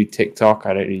don't do TikTok,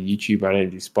 I don't do YouTube, I don't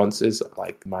do sponsors.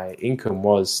 Like my income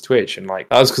was Twitch, and like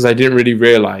that was because I didn't really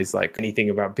realize like anything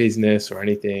about business or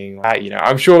anything like that. You know,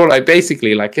 I'm sure like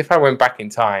basically like if I went back in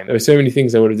time, there were so many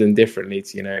things I would have done differently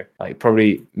to, you know, like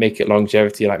probably make it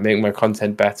longevity, like make my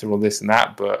content better, all this and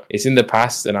that. But it's in the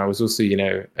past, and I was also, you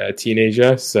know, a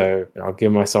teenager, so you know, I'll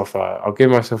give myself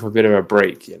a bit of a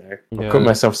break. You know, I'll cut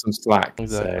myself some slack.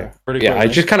 Exactly. So pretty yeah, cool, I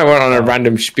just kind of went on a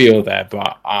random spiel there,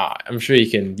 but I'm sure you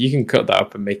can cut that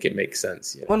up and make it make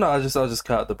sense. You know? Well, no, I'll just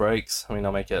cut out the breaks. I mean,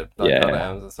 I'll make it like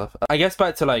and stuff. I guess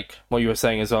back to like what you were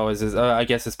saying as well is I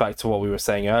guess it's back to what we were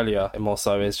saying earlier. And more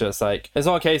so, is just like it's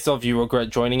not a case of you regret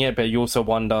joining it, but you also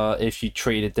wonder if you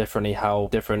treated differently, how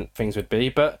different things would be.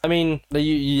 But I mean,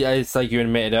 it's like you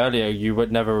admitted earlier, you were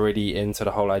never really into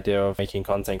the whole idea of making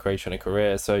content creation a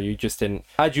career. So you just didn't.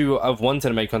 Had you have wanted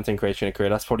to make content creation a career,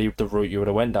 that's probably the route you would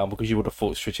have went down, because you would have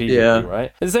thought strategically,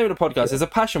 right? It's the same with the podcast. It's a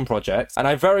passion project, and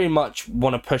I very much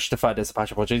want to push the fact it's a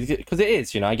passion project because it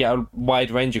is. You know, I get a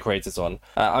wide range of creators on.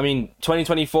 I mean,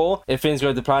 2024, if things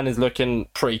go to plan, is looking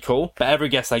pretty cool. But every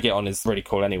guest I get on is really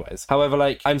cool, anyways. However,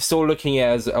 like I'm still looking at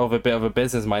it as of a bit of a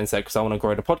business mindset because I want to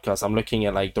grow the podcast. I'm looking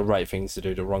at like the right things to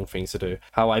do, the wrong things to do,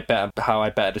 how I better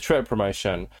the Twitter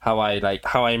promotion, how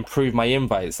I improve my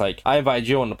invites. Like I invited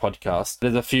you on the podcast.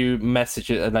 There's a few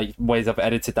messages, like ways I've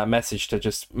edited that message to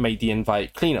just make the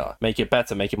invite cleaner, make it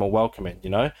better, make it more welcoming, you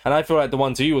know? And I feel like the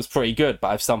one to you was pretty good, but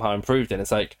I've somehow improved it.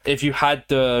 It's like, if you had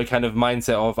the kind of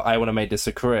mindset of, I want to make this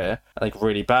a career, like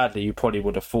really badly, you probably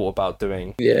would have thought about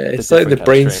doing. Yeah, it's like the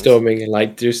brainstorming and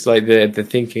like just like the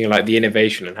thinking, like the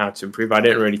innovation and how to improve. I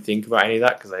didn't really think about any of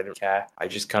that because I didn't care. I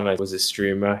just kind of was a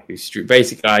streamer who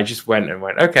basically I just went,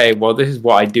 okay, well, this is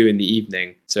what I do in the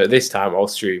evening. So at this time I'll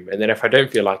stream. And then if I don't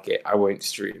feel like it, I won't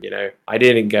stream, you know. I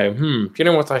didn't go, do you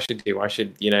know what I should do? I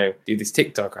should, you know, do this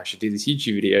TikTok. I should do this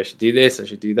YouTube video. I should do this. I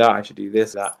should do that. I should do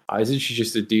this, that. I was literally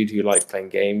just a dude who liked playing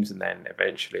games, and then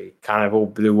eventually kind of all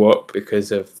blew up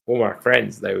because of all my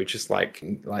friends. They were just like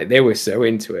they were so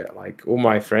into it. Like all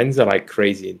my friends are like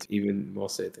crazy into even more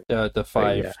so than the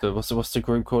five. What's the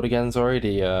group called again? Sorry,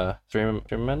 the Stream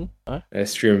Men. Huh?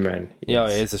 Stream Men. Yes.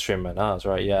 Yeah, it is a Stream Men. That's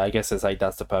right. Yeah, I guess it's like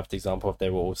that's the perfect example of they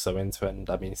were also into it, and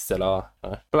I mean still are.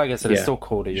 But like I said, it's still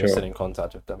cool that you're still in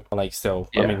contact with them. Like still,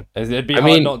 I mean, it'd be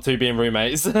hard not to being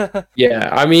roommates. Yeah,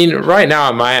 I mean, right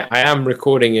now I am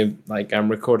recording I'm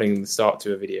recording the start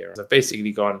to a video. I've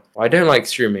basically gone, well, I don't like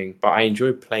streaming, but I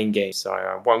enjoy playing games. So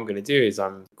what I'm going to do is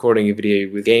I'm recording a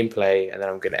video with gameplay, and then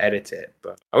I'm going to edit it.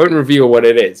 But I won't reveal what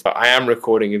it is. But I am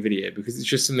recording a video because it's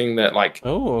just something that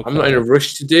I'm not in a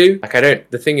rush to do.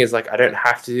 The thing is I don't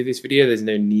have to do this video. There's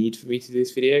no need for me to do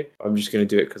this video. I'm just going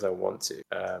to do it because I want to.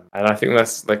 And I think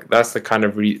that's the kind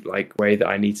of way that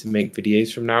I need to make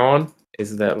videos from now on.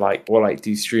 Is that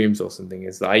do streams or something,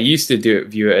 is that I used to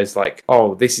view it as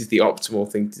this is the optimal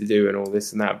thing to do and all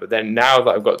this and that, but then now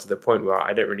that I've got to the point where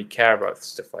I don't really care about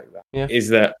stuff like that, is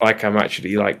that I'm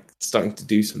actually starting to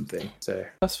do something. So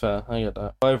that's fair. I get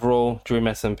that. Overall, Dream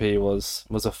SMP was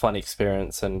a fun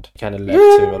experience and kind of led to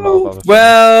a lot of other things.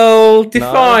 Well,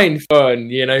 define fun,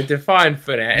 you know, define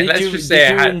fun.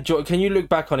 Can you look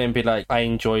back on it and be like, I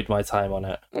enjoyed my time on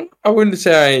it? I wouldn't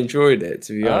say I enjoyed it,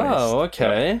 to be honest. Oh,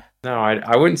 okay. No,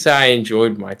 I wouldn't say I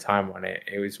enjoyed my time on it.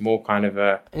 It was more kind of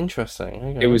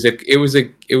interesting. Okay.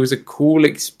 It was a cool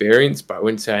experience, but I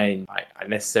wouldn't say I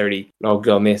necessarily logged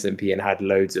on the SMP and had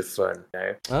loads of fun. You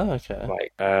know? Oh, okay.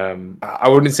 I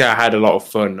wouldn't say I had a lot of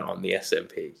fun on the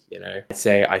SMP. You know, I'd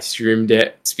say I streamed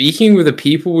it. Speaking with the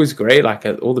people was great.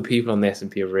 All the people on the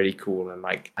SMP are really cool, and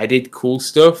I did cool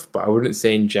stuff, but I wouldn't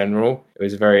say in general it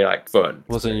was very fun.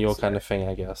 Wasn't your kind of thing,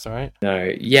 I guess, right?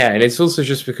 No, yeah, and it's also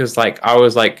just because I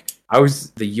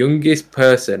was the youngest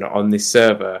person on this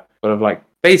server, but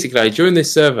basically, I joined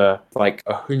this server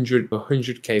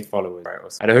 100k followers.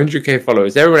 Right? I had 100k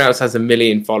followers. Everyone else has 1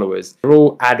 million followers. They're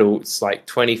all adults,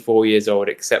 24 years old,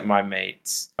 except my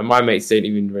mates. And my mates don't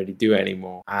even really do it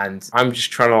anymore. And I'm just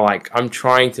trying I'm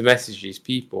trying to message these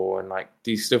people and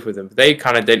do stuff with them. But they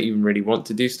kind of don't even really want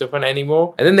to do stuff on it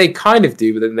anymore. And then they kind of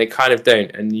do, but then they kind of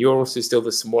don't. And you're also still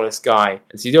the smallest guy.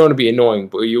 And so you don't want to be annoying,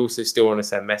 but you also still want to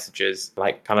send messages,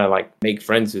 make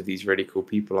friends with these really cool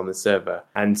people on the server.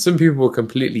 And some people were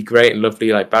completely great and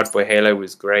lovely. Bad Boy Halo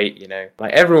was great, you know.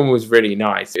 Everyone was really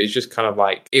nice. It was just kind of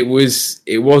it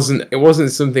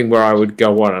wasn't something where I would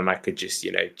go on and I could just,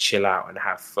 you know, chill out and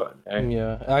have fun. You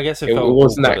know? Yeah, I guess it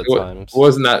wasn't that.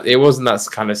 It wasn't that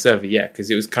kind of server, yeah,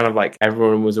 because it was kind of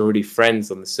everyone was already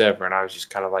friends on the server, and I was just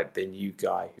kind of the new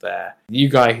guy there, new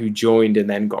guy who joined and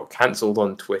then got cancelled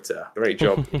on Twitter. Great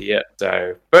job, idiot.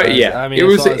 So, but yeah, I mean, it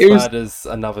was bad as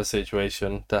another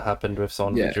situation that happened with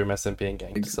someone who drew SMP in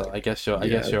games. Exactly. So I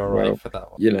guess you're alright for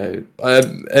that one. You know,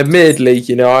 admittedly,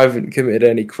 you know, I haven't committed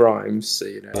any crimes, so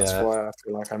you know that's why I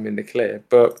feel like I'm in the clear.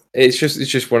 But it's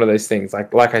just one of those things.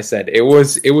 Like I said, it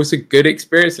was a good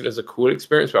experience. It was a cool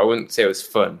experience, but I wouldn't say it was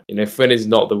fun. You know, fun is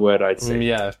not the word I'd say.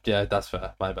 Yeah, that's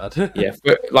fair. My bad. Yeah,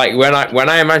 but when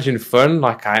I imagine fun,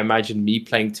 I imagine me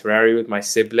playing Terraria with my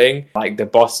sibling, the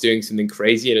boss doing something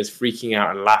crazy and us freaking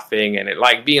out and laughing, and it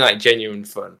being genuine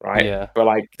fun, right? Yeah. But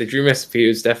the Dream SMP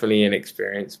was definitely an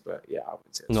experience, but yeah, I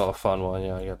would say not a fun one.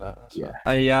 Yeah, I get that.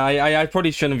 Yeah. I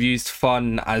probably shouldn't have used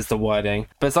fun as the wording,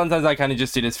 but sometimes I kind of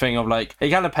just do this thing of it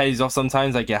kind of pays off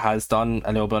sometimes. It has done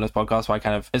a little bit on this podcast where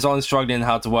if someone's struggling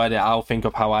how to word it, I'll think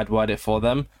of how I'd word it for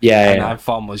them. And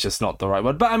fun was just not the right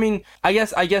word. But I mean, I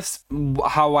guess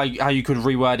how you could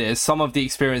reword it is some of the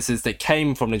experiences that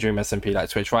came from the Dream SMP, like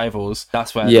Twitch Rivals.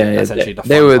 That's where essentially the fun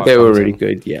they were really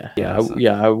good.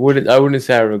 I wouldn't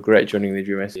say I regret joining the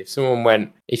Dream SMP. If someone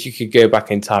went, if you could go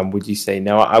back in time, would you say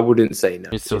no? I wouldn't say no.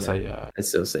 You'd still say yeah. I'd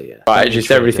still say yeah. But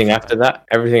just everything after that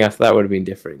would have been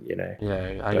different, you know.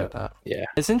 Yeah, I get that. Yeah,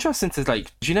 it's interesting to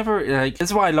you never this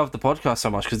is why I love the podcast so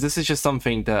much, because this is just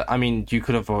something that you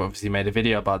could have obviously made a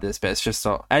video about this, but it's just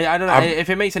not. I don't know if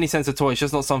it makes any sense at all. It's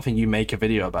just not something you make a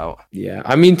video about. Yeah,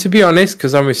 I mean, to be honest,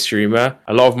 because I'm a streamer,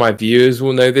 a lot of my viewers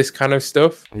will know this kind of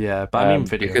stuff. Yeah, but I mean,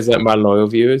 video because my loyal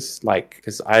viewers,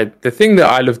 because the thing that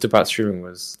I loved about streaming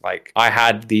was I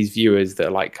had these viewers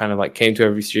that came to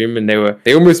every stream, and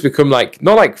they almost become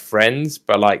not friends,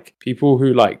 but people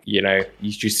who you know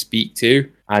you just speak to.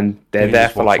 and they're You there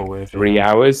just for like waffle with, 3 yeah.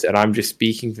 hours, and I'm just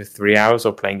speaking for 3 hours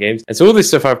or playing games. And so all this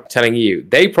stuff I'm telling you,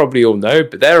 they probably all know,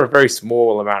 but they're a very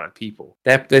small amount of people.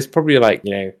 There's probably like,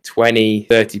 20,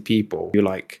 30 people who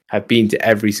like have been to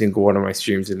every single one of my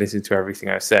streams and listened to everything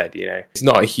I've said. It's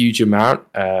not a huge amount,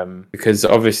 because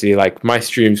obviously like my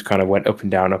streams kind of went up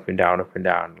and down, up and down, up and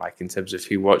down, like in terms of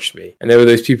who watched me. And there were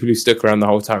those people who stuck around the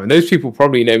whole time, and those people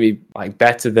probably know me like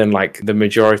better than like the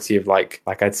majority of like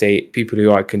I'd say people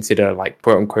who I consider like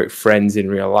quote unquote friends in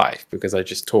real life, because I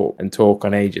just talk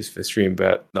on ages for stream.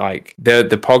 But like the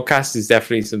podcast is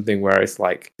definitely something where it's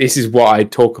like, this is what I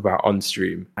talk about on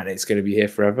stream, and it's going to be here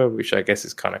forever, which I guess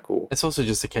is kind of cool. It's also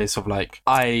just a case of like,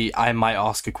 I might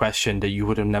ask a question that you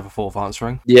would have never thought of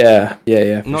answering. Yeah.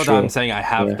 Not that I'm saying I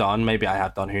have done, maybe I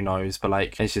have done, who knows, but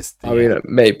like, it's just, I mean,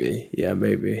 maybe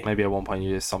maybe at one point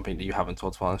you did something that you haven't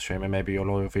talked about on stream, and maybe your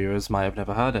loyal viewers might have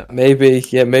never heard it. Maybe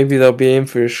they'll be in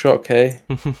for a shock, hey?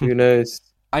 Who knows?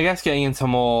 I guess getting into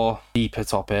more deeper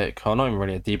topic, or not even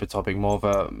really a deeper topic, more of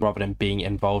a, rather than being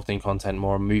involved in content,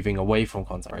 more moving away from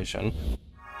content creation.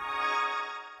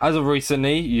 As of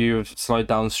recently, you've slowed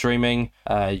down streaming.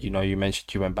 You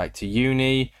mentioned you went back to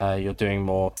uni. You're doing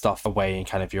more stuff away in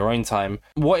kind of your own time.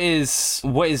 What is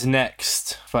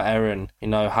next for Eryn?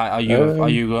 How are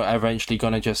you eventually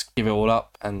gonna just give it all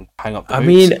up and hang up the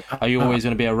boots? Are you always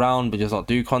gonna be around but just not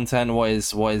do content? What is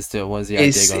the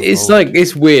idea going forward?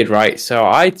 It's weird, right? So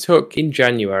in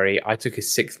January I took a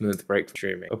 6-month break from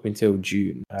streaming up until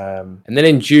June, and then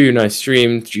in June I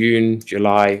streamed June,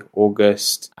 July,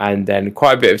 August, and then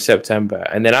quite a bit of September,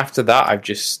 and then after that I've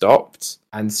just stopped.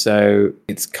 And so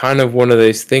it's kind of one of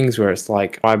those things where it's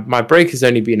like, my break has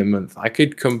only been a month. I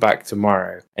could come back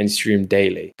tomorrow and stream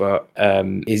daily, but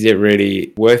is it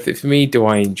really worth it for me? Do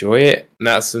I enjoy it? And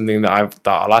that's something that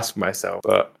I'll ask myself.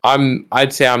 But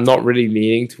I'd say I'm not really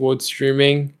leaning towards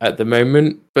streaming at the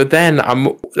moment. But then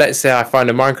let's say I find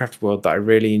a Minecraft world that I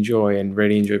really enjoy and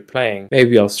really enjoy playing.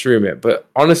 Maybe I'll stream it. But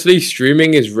honestly,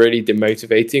 streaming is really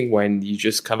demotivating when you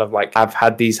just kind of like have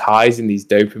had these highs and these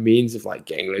dopamines of like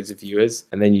getting loads of viewers,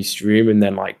 and then you stream and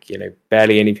then like,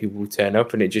 barely any people turn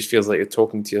up, and it just feels like you're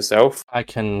talking to yourself. I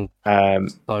can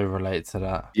so relate to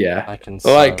that. Yeah. I can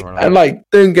so relate. And like,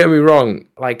 don't get me wrong.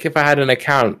 Like, if I had an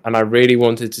account and I really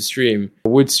wanted to stream, I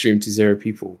would stream to 0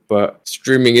 people. But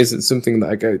streaming isn't something that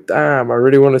I go, damn, I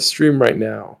really want to stream right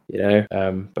now.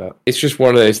 But it's just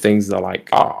one of those things that like,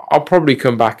 I'll probably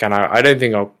come back, and I don't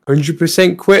think I'll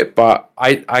 100% quit, but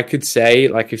I could say,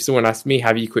 like, if someone asked me,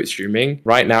 have you quit streaming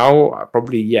right now? I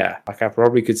probably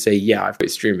could say, yeah, I've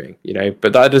quit streaming,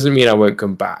 but that doesn't mean I won't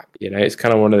come back. It's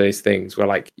kind of one of those things where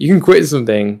like, you can quit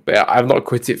something, but I've not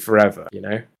quit it forever,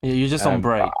 Yeah, you're just on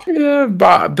break.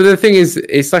 But the thing is,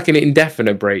 it's like an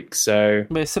indefinite break, so...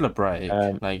 But it's still a break.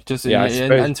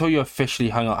 Until you officially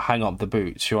hang up the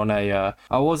boots, you're on a...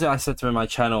 what was it I said to in my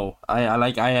channel?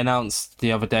 I announced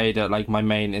the other day that like my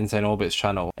main Insane Orbits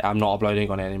channel, I'm not uploading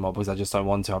on it anymore because I just don't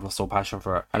want to. I've lost all passion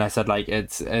for it. And I said like,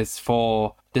 it's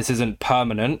for... This isn't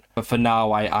permanent, but for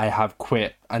now I have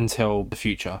quit until the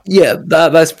future. Yeah,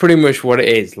 that's pretty much what it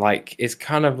is. Like, it's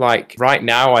kind of like right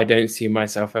now I don't see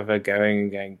myself ever going,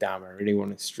 damn, I really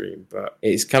want to stream. But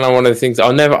it's kind of one of the things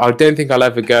I don't think I'll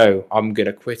ever go, I'm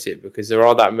gonna quit it, because there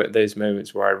are those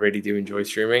moments where I really do enjoy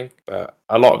streaming. But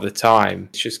a lot of the time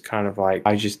it's just kind of like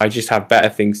I just have better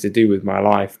things to do with my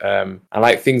life. I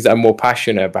like things that I'm more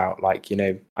passionate about. Like,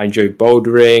 I enjoy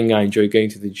bouldering, I enjoy going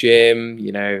to the gym,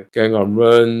 going on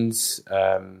runs,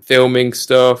 filming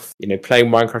stuff,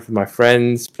 playing Minecraft with my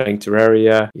friends, playing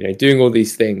Terraria, doing all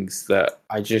these things that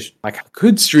I just like. I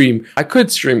could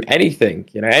stream anything,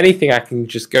 anything I can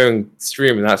just go and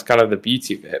stream, and that's kind of the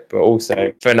beauty of it. But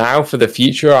also for now, for the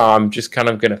future, I'm just kind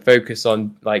of going to focus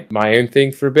on like my own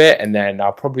thing for a bit, and then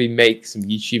I'll probably make some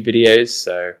YouTube videos.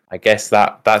 So I guess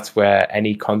that's where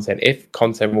any content, if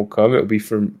content will come, it will be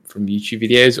from YouTube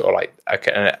videos, or like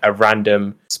a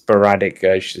random sporadic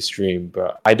urge to stream.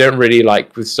 But I don't really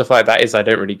like with stuff like that, I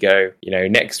don't really go,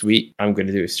 next week I'm going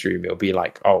to do a stream. It'll be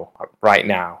like, oh, right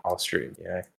now I'll stream.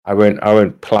 I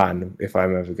won't plan if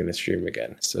I'm ever going to stream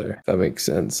again. So if that makes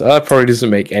sense. That probably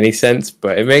doesn't make any sense,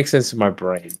 but it makes sense in my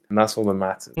brain, and that's all that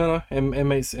matters. No, it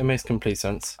makes complete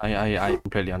sense. I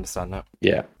completely understand that.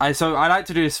 Yeah. So I like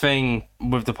to do this thing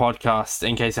with the podcast,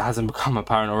 in case it hasn't become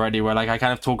apparent already, where like I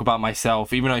kind of talk about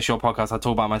myself, even though it's your podcast, I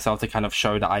talk about myself to kind of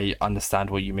show that I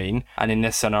understand what you mean. And in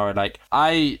this scenario, like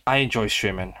I enjoy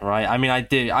streaming, right? I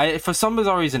mean, for some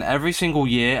bizarre reason, every single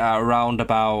year at around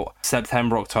about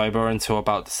September, October until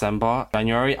about December,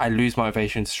 January, I lose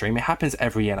motivation to stream. It happens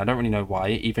every year and I don't really know why,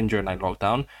 even during like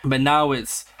lockdown. But now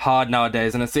it's hard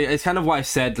nowadays, and it's kind of what I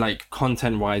said, like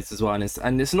content wise as well,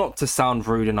 and it's not to sound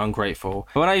rude and ungrateful,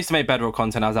 but when I used to make Bedrock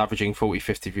content I was averaging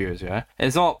 40-50 viewers. Yeah,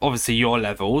 it's not obviously your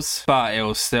levels, but it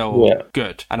was still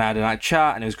good, and I had a like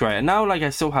chat and it was great. And now like I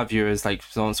still have viewers, like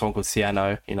someone called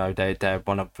Ciano, you know, they're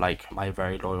one of like my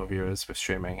very loyal viewers with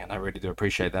streaming, and I really do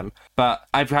appreciate them. But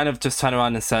I've kind of just turned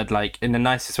around and said, like, in the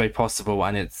nicest way possible,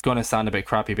 and it's gonna sound a bit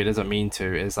crappy but it doesn't mean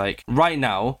to, is like, right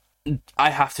now I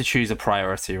have to choose a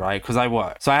priority, right? Because I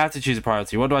work. So I have to choose a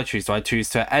priority. What do I choose? Do I choose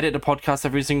to edit the podcast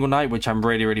every single night, which I'm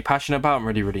really, really passionate about and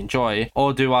really, really enjoy?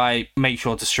 Or do I make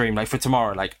sure to stream, like, for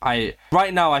tomorrow? Like,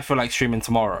 right now, I feel like streaming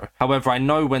tomorrow. However, I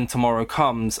know when tomorrow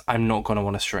comes, I'm not going to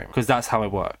want to stream, because that's how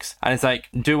it works. And it's like,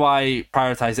 do I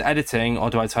prioritize the editing,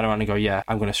 or do I turn around and go, yeah,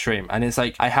 I'm going to stream? And it's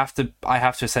like, I have to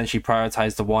essentially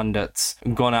prioritize the one that's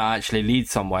going to actually lead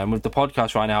somewhere. And with the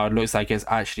podcast right now, it looks like it's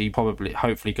actually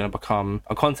hopefully going to become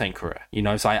a content career, you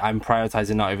know. So I'm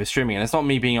prioritizing that over streaming, and it's not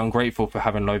me being ungrateful for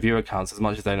having low viewer counts, as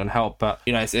much as they don't help, but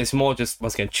you know, it's more just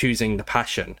once again choosing the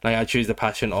passion. Like, I choose the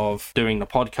passion of doing the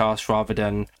podcast rather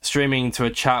than streaming to a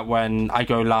chat when I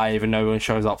go live and no one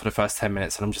shows up for the first 10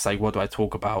 minutes and I'm just like, what do I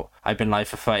talk about? I've been live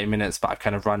for 30 minutes but I've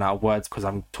kind of run out of words because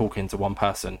I'm talking to one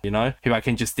person, you know, who I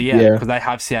can just DM, because I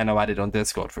have Ciano added on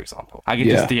Discord, for example. I can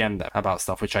just DM them about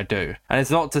stuff, which I do, and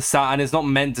it's not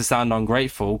meant to sound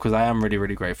ungrateful, because I am really,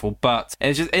 really grateful, but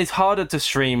it's harder to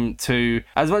stream to,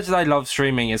 as much as I love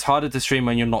streaming, it's harder to stream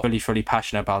when you're not really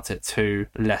passionate about it to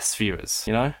less viewers,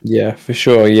 you know? Yeah, for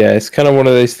sure. Yeah, it's kind of one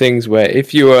of those things where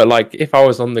if you were like, if I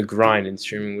was on the grind and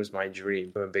streaming was my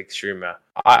dream, I'm a big streamer,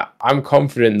 I'm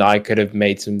confident that I could have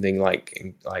made something like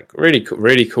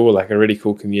really cool, like a really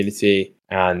cool community,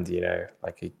 and you know,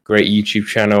 like a great YouTube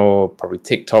channel, probably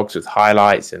TikToks with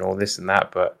highlights and all this and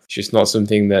that, but it's just not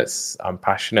something that's I'm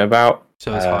passionate about.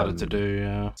 So it's harder to do,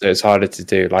 yeah. So it's harder to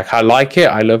do. Like, I like it,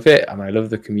 I love it, and I love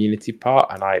the community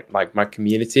part, and I like my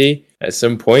community. At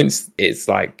some points, it's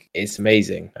like, it's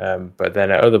amazing. But then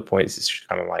at other points, it's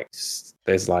kind of like,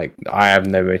 there's like, I have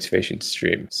no motivation to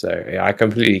stream. So yeah, I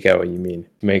completely get what you mean.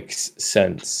 Makes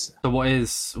sense. So what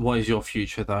is your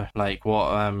future though? Like, what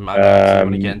I don't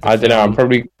know. I'm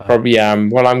probably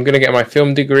well, I'm gonna get my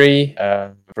film degree.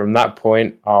 From that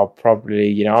point, I'll probably,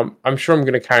 you know, I'm sure I'm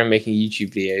going to carry on making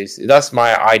YouTube videos. That's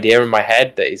my idea in my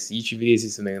head, that is YouTube videos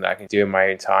is something that I can do in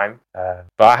my own time.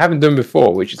 But I haven't done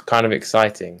before, which is kind of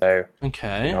exciting. So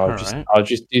okay, you know, I'll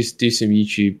just do some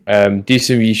YouTube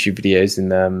videos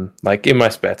and like in my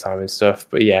spare time and stuff.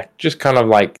 But yeah, just kind of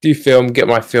like do film, get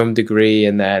my film degree,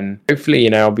 and then hopefully, you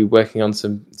know, I'll be working on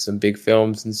some big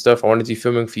films and stuff. I want to do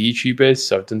filming for YouTubers,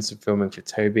 so I've done some filming for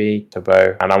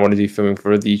Tobo, and I want to do filming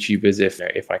for other YouTubers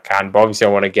if I can. But obviously, I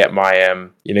want to get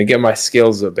my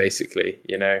skills up, basically,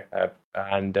 you know.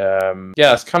 And yeah,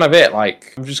 that's kind of it.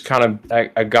 Like, I'm just kind of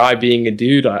a guy being a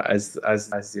dude, as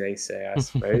they say, I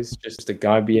suppose. Just a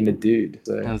guy being a dude.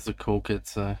 So, as the cool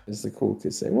kids say.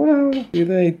 Well,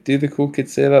 do the cool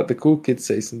kids say that? The cool kids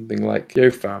say something like, "Yo,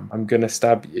 fam, I'm gonna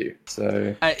stab you."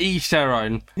 So each their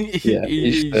own. Yeah,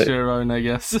 each their own, I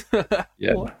guess.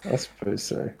 Yeah, I suppose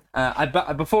so.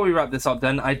 Before we wrap this up,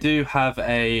 then, I do have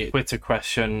a Twitter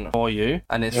question for you,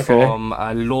 and it's from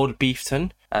Lord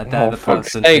Beefton. They're the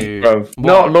person who...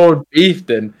 Not Lord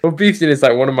Beefton. Lord Beefton is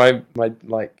like one of my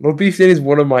Lord Beefton is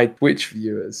one of my Twitch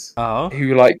viewers. Oh.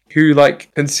 Who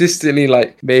consistently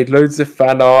like made loads of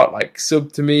fan art, like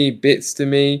sub to me, bits to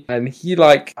me, and he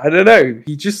like, I don't know,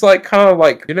 he just like kind of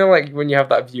like, you know, like when you have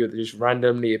that viewer that just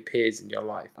randomly appears in your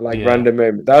life, random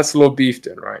moment. That's Lord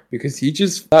Beefton, right? Because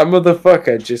that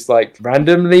motherfucker just like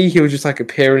randomly, he'll just like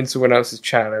appear in someone else's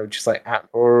channel, just like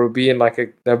or it'll be in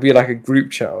there'll be like a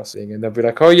group chat or something, and they'll be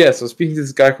like, oh yeah, so speaking to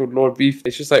this guy called Lord Beef,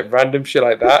 it's just like random shit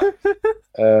like that.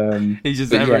 He's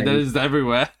just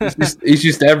everywhere. he's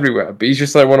just everywhere. But he's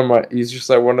just like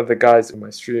one of the guys in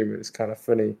my stream, and it's kind of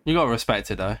funny. You gotta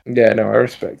respect it though. Yeah, no, I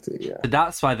respect it. Yeah.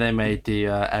 That's why they made the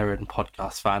Eryn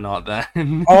podcast fan art there.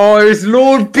 Oh, it's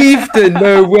Lord Beefton!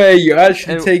 No way, you're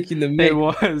actually taking the mic. It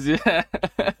was, yeah.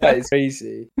 That is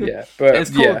crazy. Yeah, but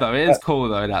it's cool though. It is cool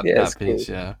though. That piece, cool.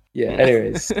 Yeah. Yeah.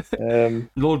 Anyways,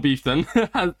 Lord Beefton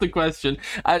has the question.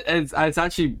 It's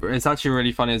actually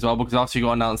really funny as well, because after you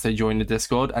got announced, they joined the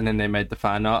Discord, and then they made the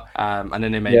fan art, and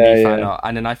then they made me fan art,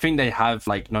 and then I think they have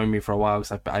like known me for a while,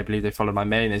 because I believe they followed my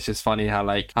main. It's just funny how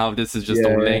this is just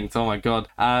all linked. Oh my god.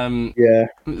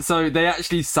 So they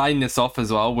actually signed this off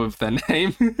as well with their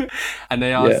name, and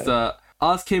they asked.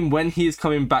 ask him when he is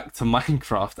coming back to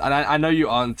Minecraft. And I know you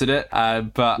answered it,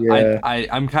 but Yeah.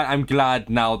 I'm glad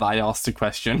now that I asked the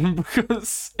question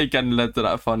because it kind of led to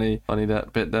that funny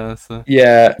that bit there. So.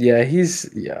 Yeah.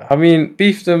 I mean,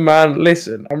 Beefton, man,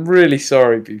 listen, I'm really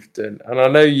sorry, Beefton, and I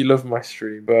know you love my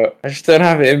stream, but I just don't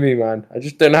have it in me, man. I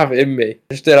just don't have it in me.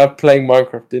 I just don't have playing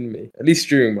Minecraft in me. At least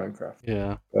streaming Minecraft.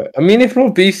 Yeah. But I mean, if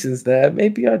Lord Beefton's there,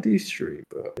 maybe I do stream.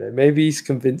 But maybe he's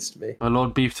convinced me. Well,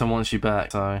 Lord Beefton wants you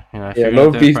back, so if Yeah, you're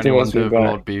Lord gonna do it for Beefton anyone, wants do me it for back.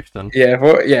 Lord Beefton.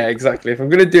 Yeah, exactly. If I'm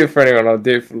gonna do it for anyone, I'll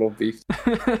do it for Lord Beefton.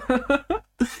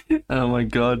 Oh my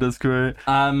god, that's great.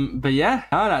 But yeah,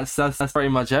 that's pretty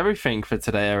much everything for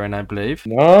today, Eryn, I believe.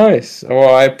 Nice.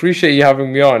 Well, I appreciate you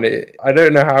having me on. I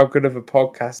don't know how good of a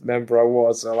podcast member I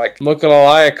was. I'm not gonna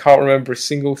lie, I can't remember a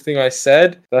single thing I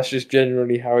said. That's just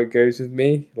generally how it goes with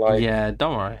me. Yeah,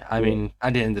 don't worry. I mean,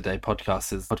 at the end of the day,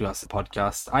 podcast is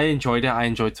podcast. I enjoyed it. I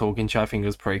enjoyed talking to you. I think it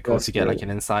was pretty cool to get like an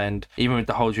insight. And even with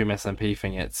the whole Dream SMP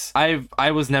thing,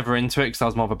 I was never into it because I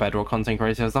was more of a Bedrock content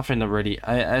creator. There's nothing that really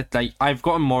I've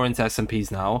gotten more into SMPs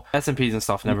now. SMPs and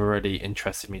stuff never really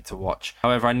interested me to watch.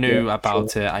 However, I knew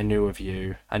about it. I knew of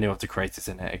you. I knew of the creators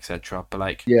in it, etc. But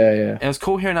it was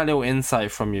cool hearing that little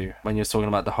insight from you when you're talking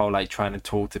about the whole trying to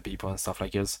talk to people and stuff.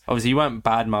 It was obviously you weren't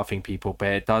bad mouthing people,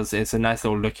 but it's a nice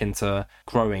little look into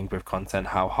growing with content,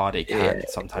 how hard it can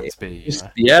sometimes be.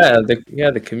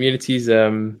 The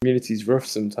community's rough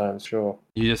sometimes. Sure.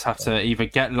 You just have to either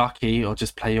get lucky or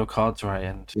just play your cards right.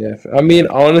 And I mean,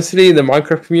 honestly, in the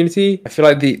Minecraft community, I feel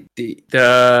like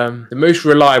the most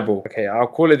reliable. Okay, I'll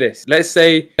call it this. Let's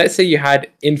say you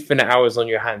had infinite hours on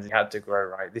your hands. You had to grow,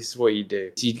 right? This is what you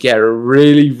do. So you'd get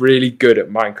really, really good at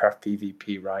Minecraft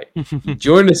PvP, right? You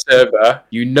join a server,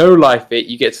 life it.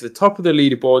 You get to the top of the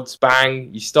leaderboards,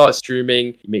 bang. You start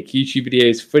streaming. You make YouTube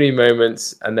videos, funny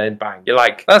moments, and then bang. You're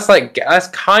that's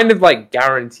kind of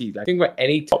guaranteed. I think about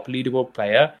any top leaderboard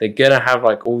player, they're gonna have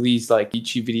all these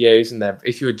YouTube videos, and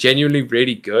if you're genuinely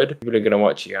really good, people are gonna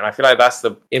watch you. And I feel like that's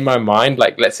in my mind,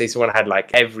 let's say someone had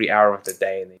every hour of the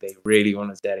day and they really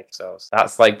want to dedicate themselves.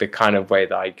 That's the kind of way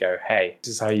that I go, hey,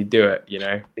 this is how you do it,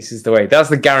 this is the way. That's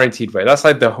the guaranteed way. That's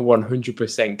the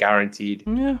 100% guaranteed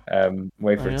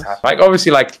way for it to happen.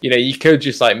 Obviously, you could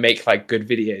just make good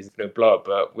videos and it'll blow up,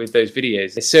 but with those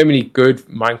videos, there's so many good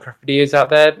Minecraft videos out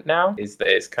there now, is that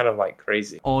it's kind of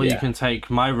crazy. Or you can take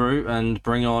my route and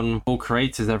bring on all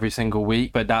creators every single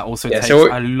week, but that also takes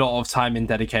a lot of time and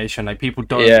dedication. People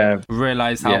don't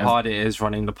realize how hard it is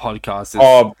running the podcast.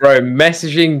 Oh, bro,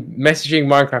 messaging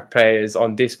Minecraft players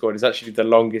on Discord is actually the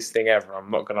longest thing ever.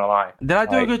 I'm not gonna lie. Did I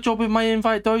do a good job with my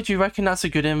invite though? Do you reckon that's a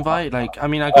good invite? I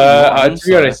mean, I got to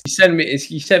be honest,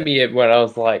 you sent me it when I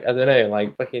was I don't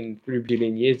know, fucking 3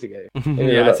 billion years ago.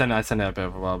 I sent it a bit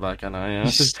of a while back. I know. Yeah.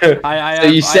 So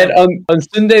you said on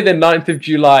Sunday the 9th of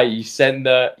July, you sent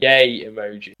the yay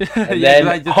emoji, and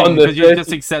then because you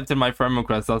just accepted my friend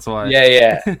request. That's why.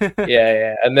 Yeah.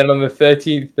 And then on the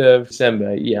 13th of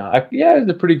December, it was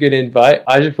a pretty good invite.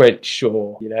 I just went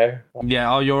sure,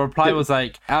 Yeah. Oh, your reply was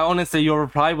honestly, your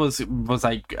reply was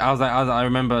I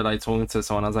remember talking to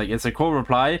someone. I was like, it's a cool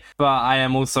reply, but I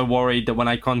am also worried that when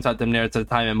I contact them nearer to the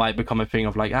time, it might become a thing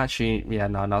of actually,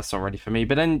 no, that's not ready for me.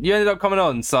 But then you ended up coming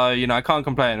on, so I can't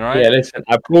complain, right? Yeah, listen,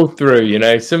 I pulled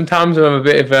through. Sometimes I'm a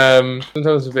bit of a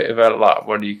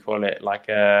what do you call it?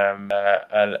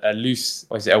 A loose,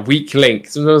 a weak link.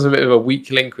 Sometimes a bit of a weak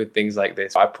link with things like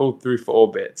this. I pulled through for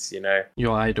orbits,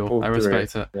 Your idol. I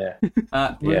respect it.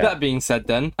 Yeah. With that being said,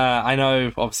 then I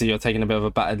know obviously you're taking a bit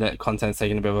of content's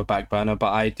taking a bit of a back burner,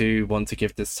 but I do want to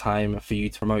give this time for you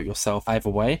to promote yourself either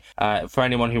way. For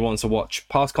anyone who wants to watch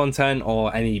past content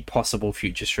or any possible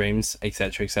future streams,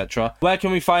 etc., where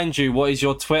can we find you? What is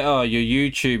your Twitter, your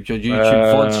YouTube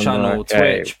VODs channel,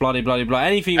 Twitch, blah blah blah,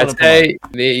 anything you want to promote?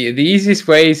 The easiest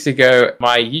way is to go.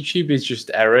 My YouTube is just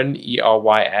Eryn,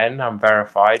 Eryn. I'm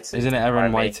verified. Isn't it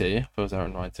Eryn YT? It was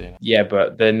Eryn YT. Yeah,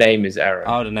 but the name is Eryn.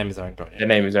 Oh, the name is Eryn. Got you. The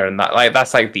name is Eryn.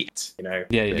 That's the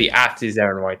the at is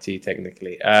Eryn YT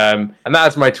technically. And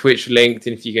that's my Twitch linked.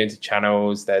 And if you go into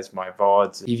channels, there's my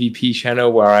VODs, PvP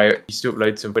channel where I used to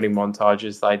upload some funny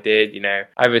montages that I did. I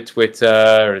have a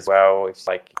Twitter as well. It's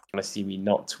you want to see me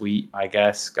not tweet, I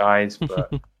guess, guys,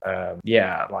 but.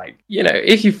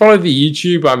 If you follow the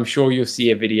YouTube, I'm sure you'll see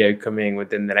a video coming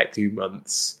within the next 2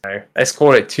 months. Let's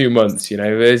call it 2 months.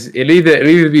 It'll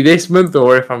either be this month,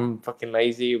 or if I'm fucking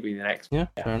lazy, it'll be the next month.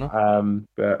 Fair enough.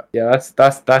 But yeah,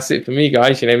 that's it for me,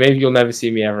 guys. Maybe you'll never see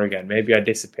me ever again. Maybe I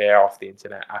disappear off the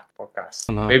internet after podcast.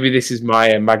 No. Maybe this is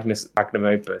my magnum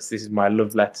opus. This is my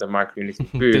love letter to my community.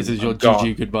 Boom, this is your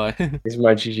GG goodbye. This is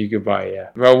my GG goodbye. Yeah.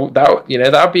 Well,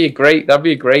 that'd be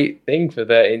a great thing for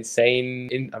the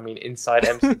insane I mean, Inside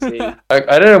MCT. Like,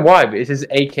 I don't know why, but it says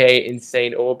AKA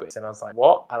Insane Orbits. And I was like,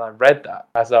 what? And I read that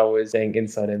as I was saying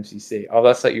Inside MCC. Oh,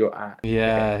 that's like your at.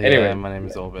 Yeah, okay. Anyway, my name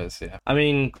is Orbis, yeah. I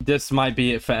mean, this might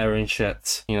be it for Eryn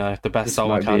Shit, you know, the best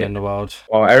soul account in the world.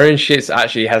 Well, Eryn Shits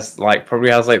actually has probably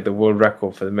has the world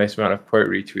record for the most amount of quote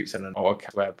retweets on an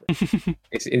account web.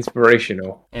 It's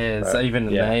inspirational. It's even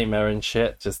the name, Eryn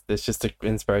Shit. It's just an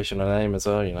inspirational name as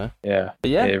well, you know? Yeah.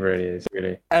 But yeah. It really is,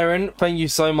 really. Eryn, thank you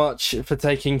so much for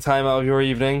taking time out of your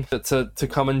evening to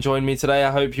come and join me today.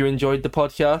 I hope you enjoyed the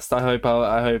podcast. I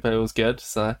hope it was good.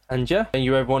 So, and yeah, thank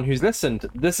you everyone who's listened.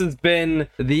 This has been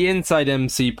the Inside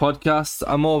MC podcast.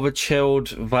 I'm more of a chilled,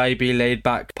 vibey, laid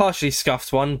back, partially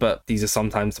scuffed one, but these are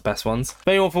sometimes the best ones.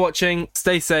 Thank you all for watching.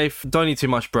 Stay safe. Don't eat too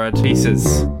much bread.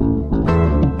 Pieces.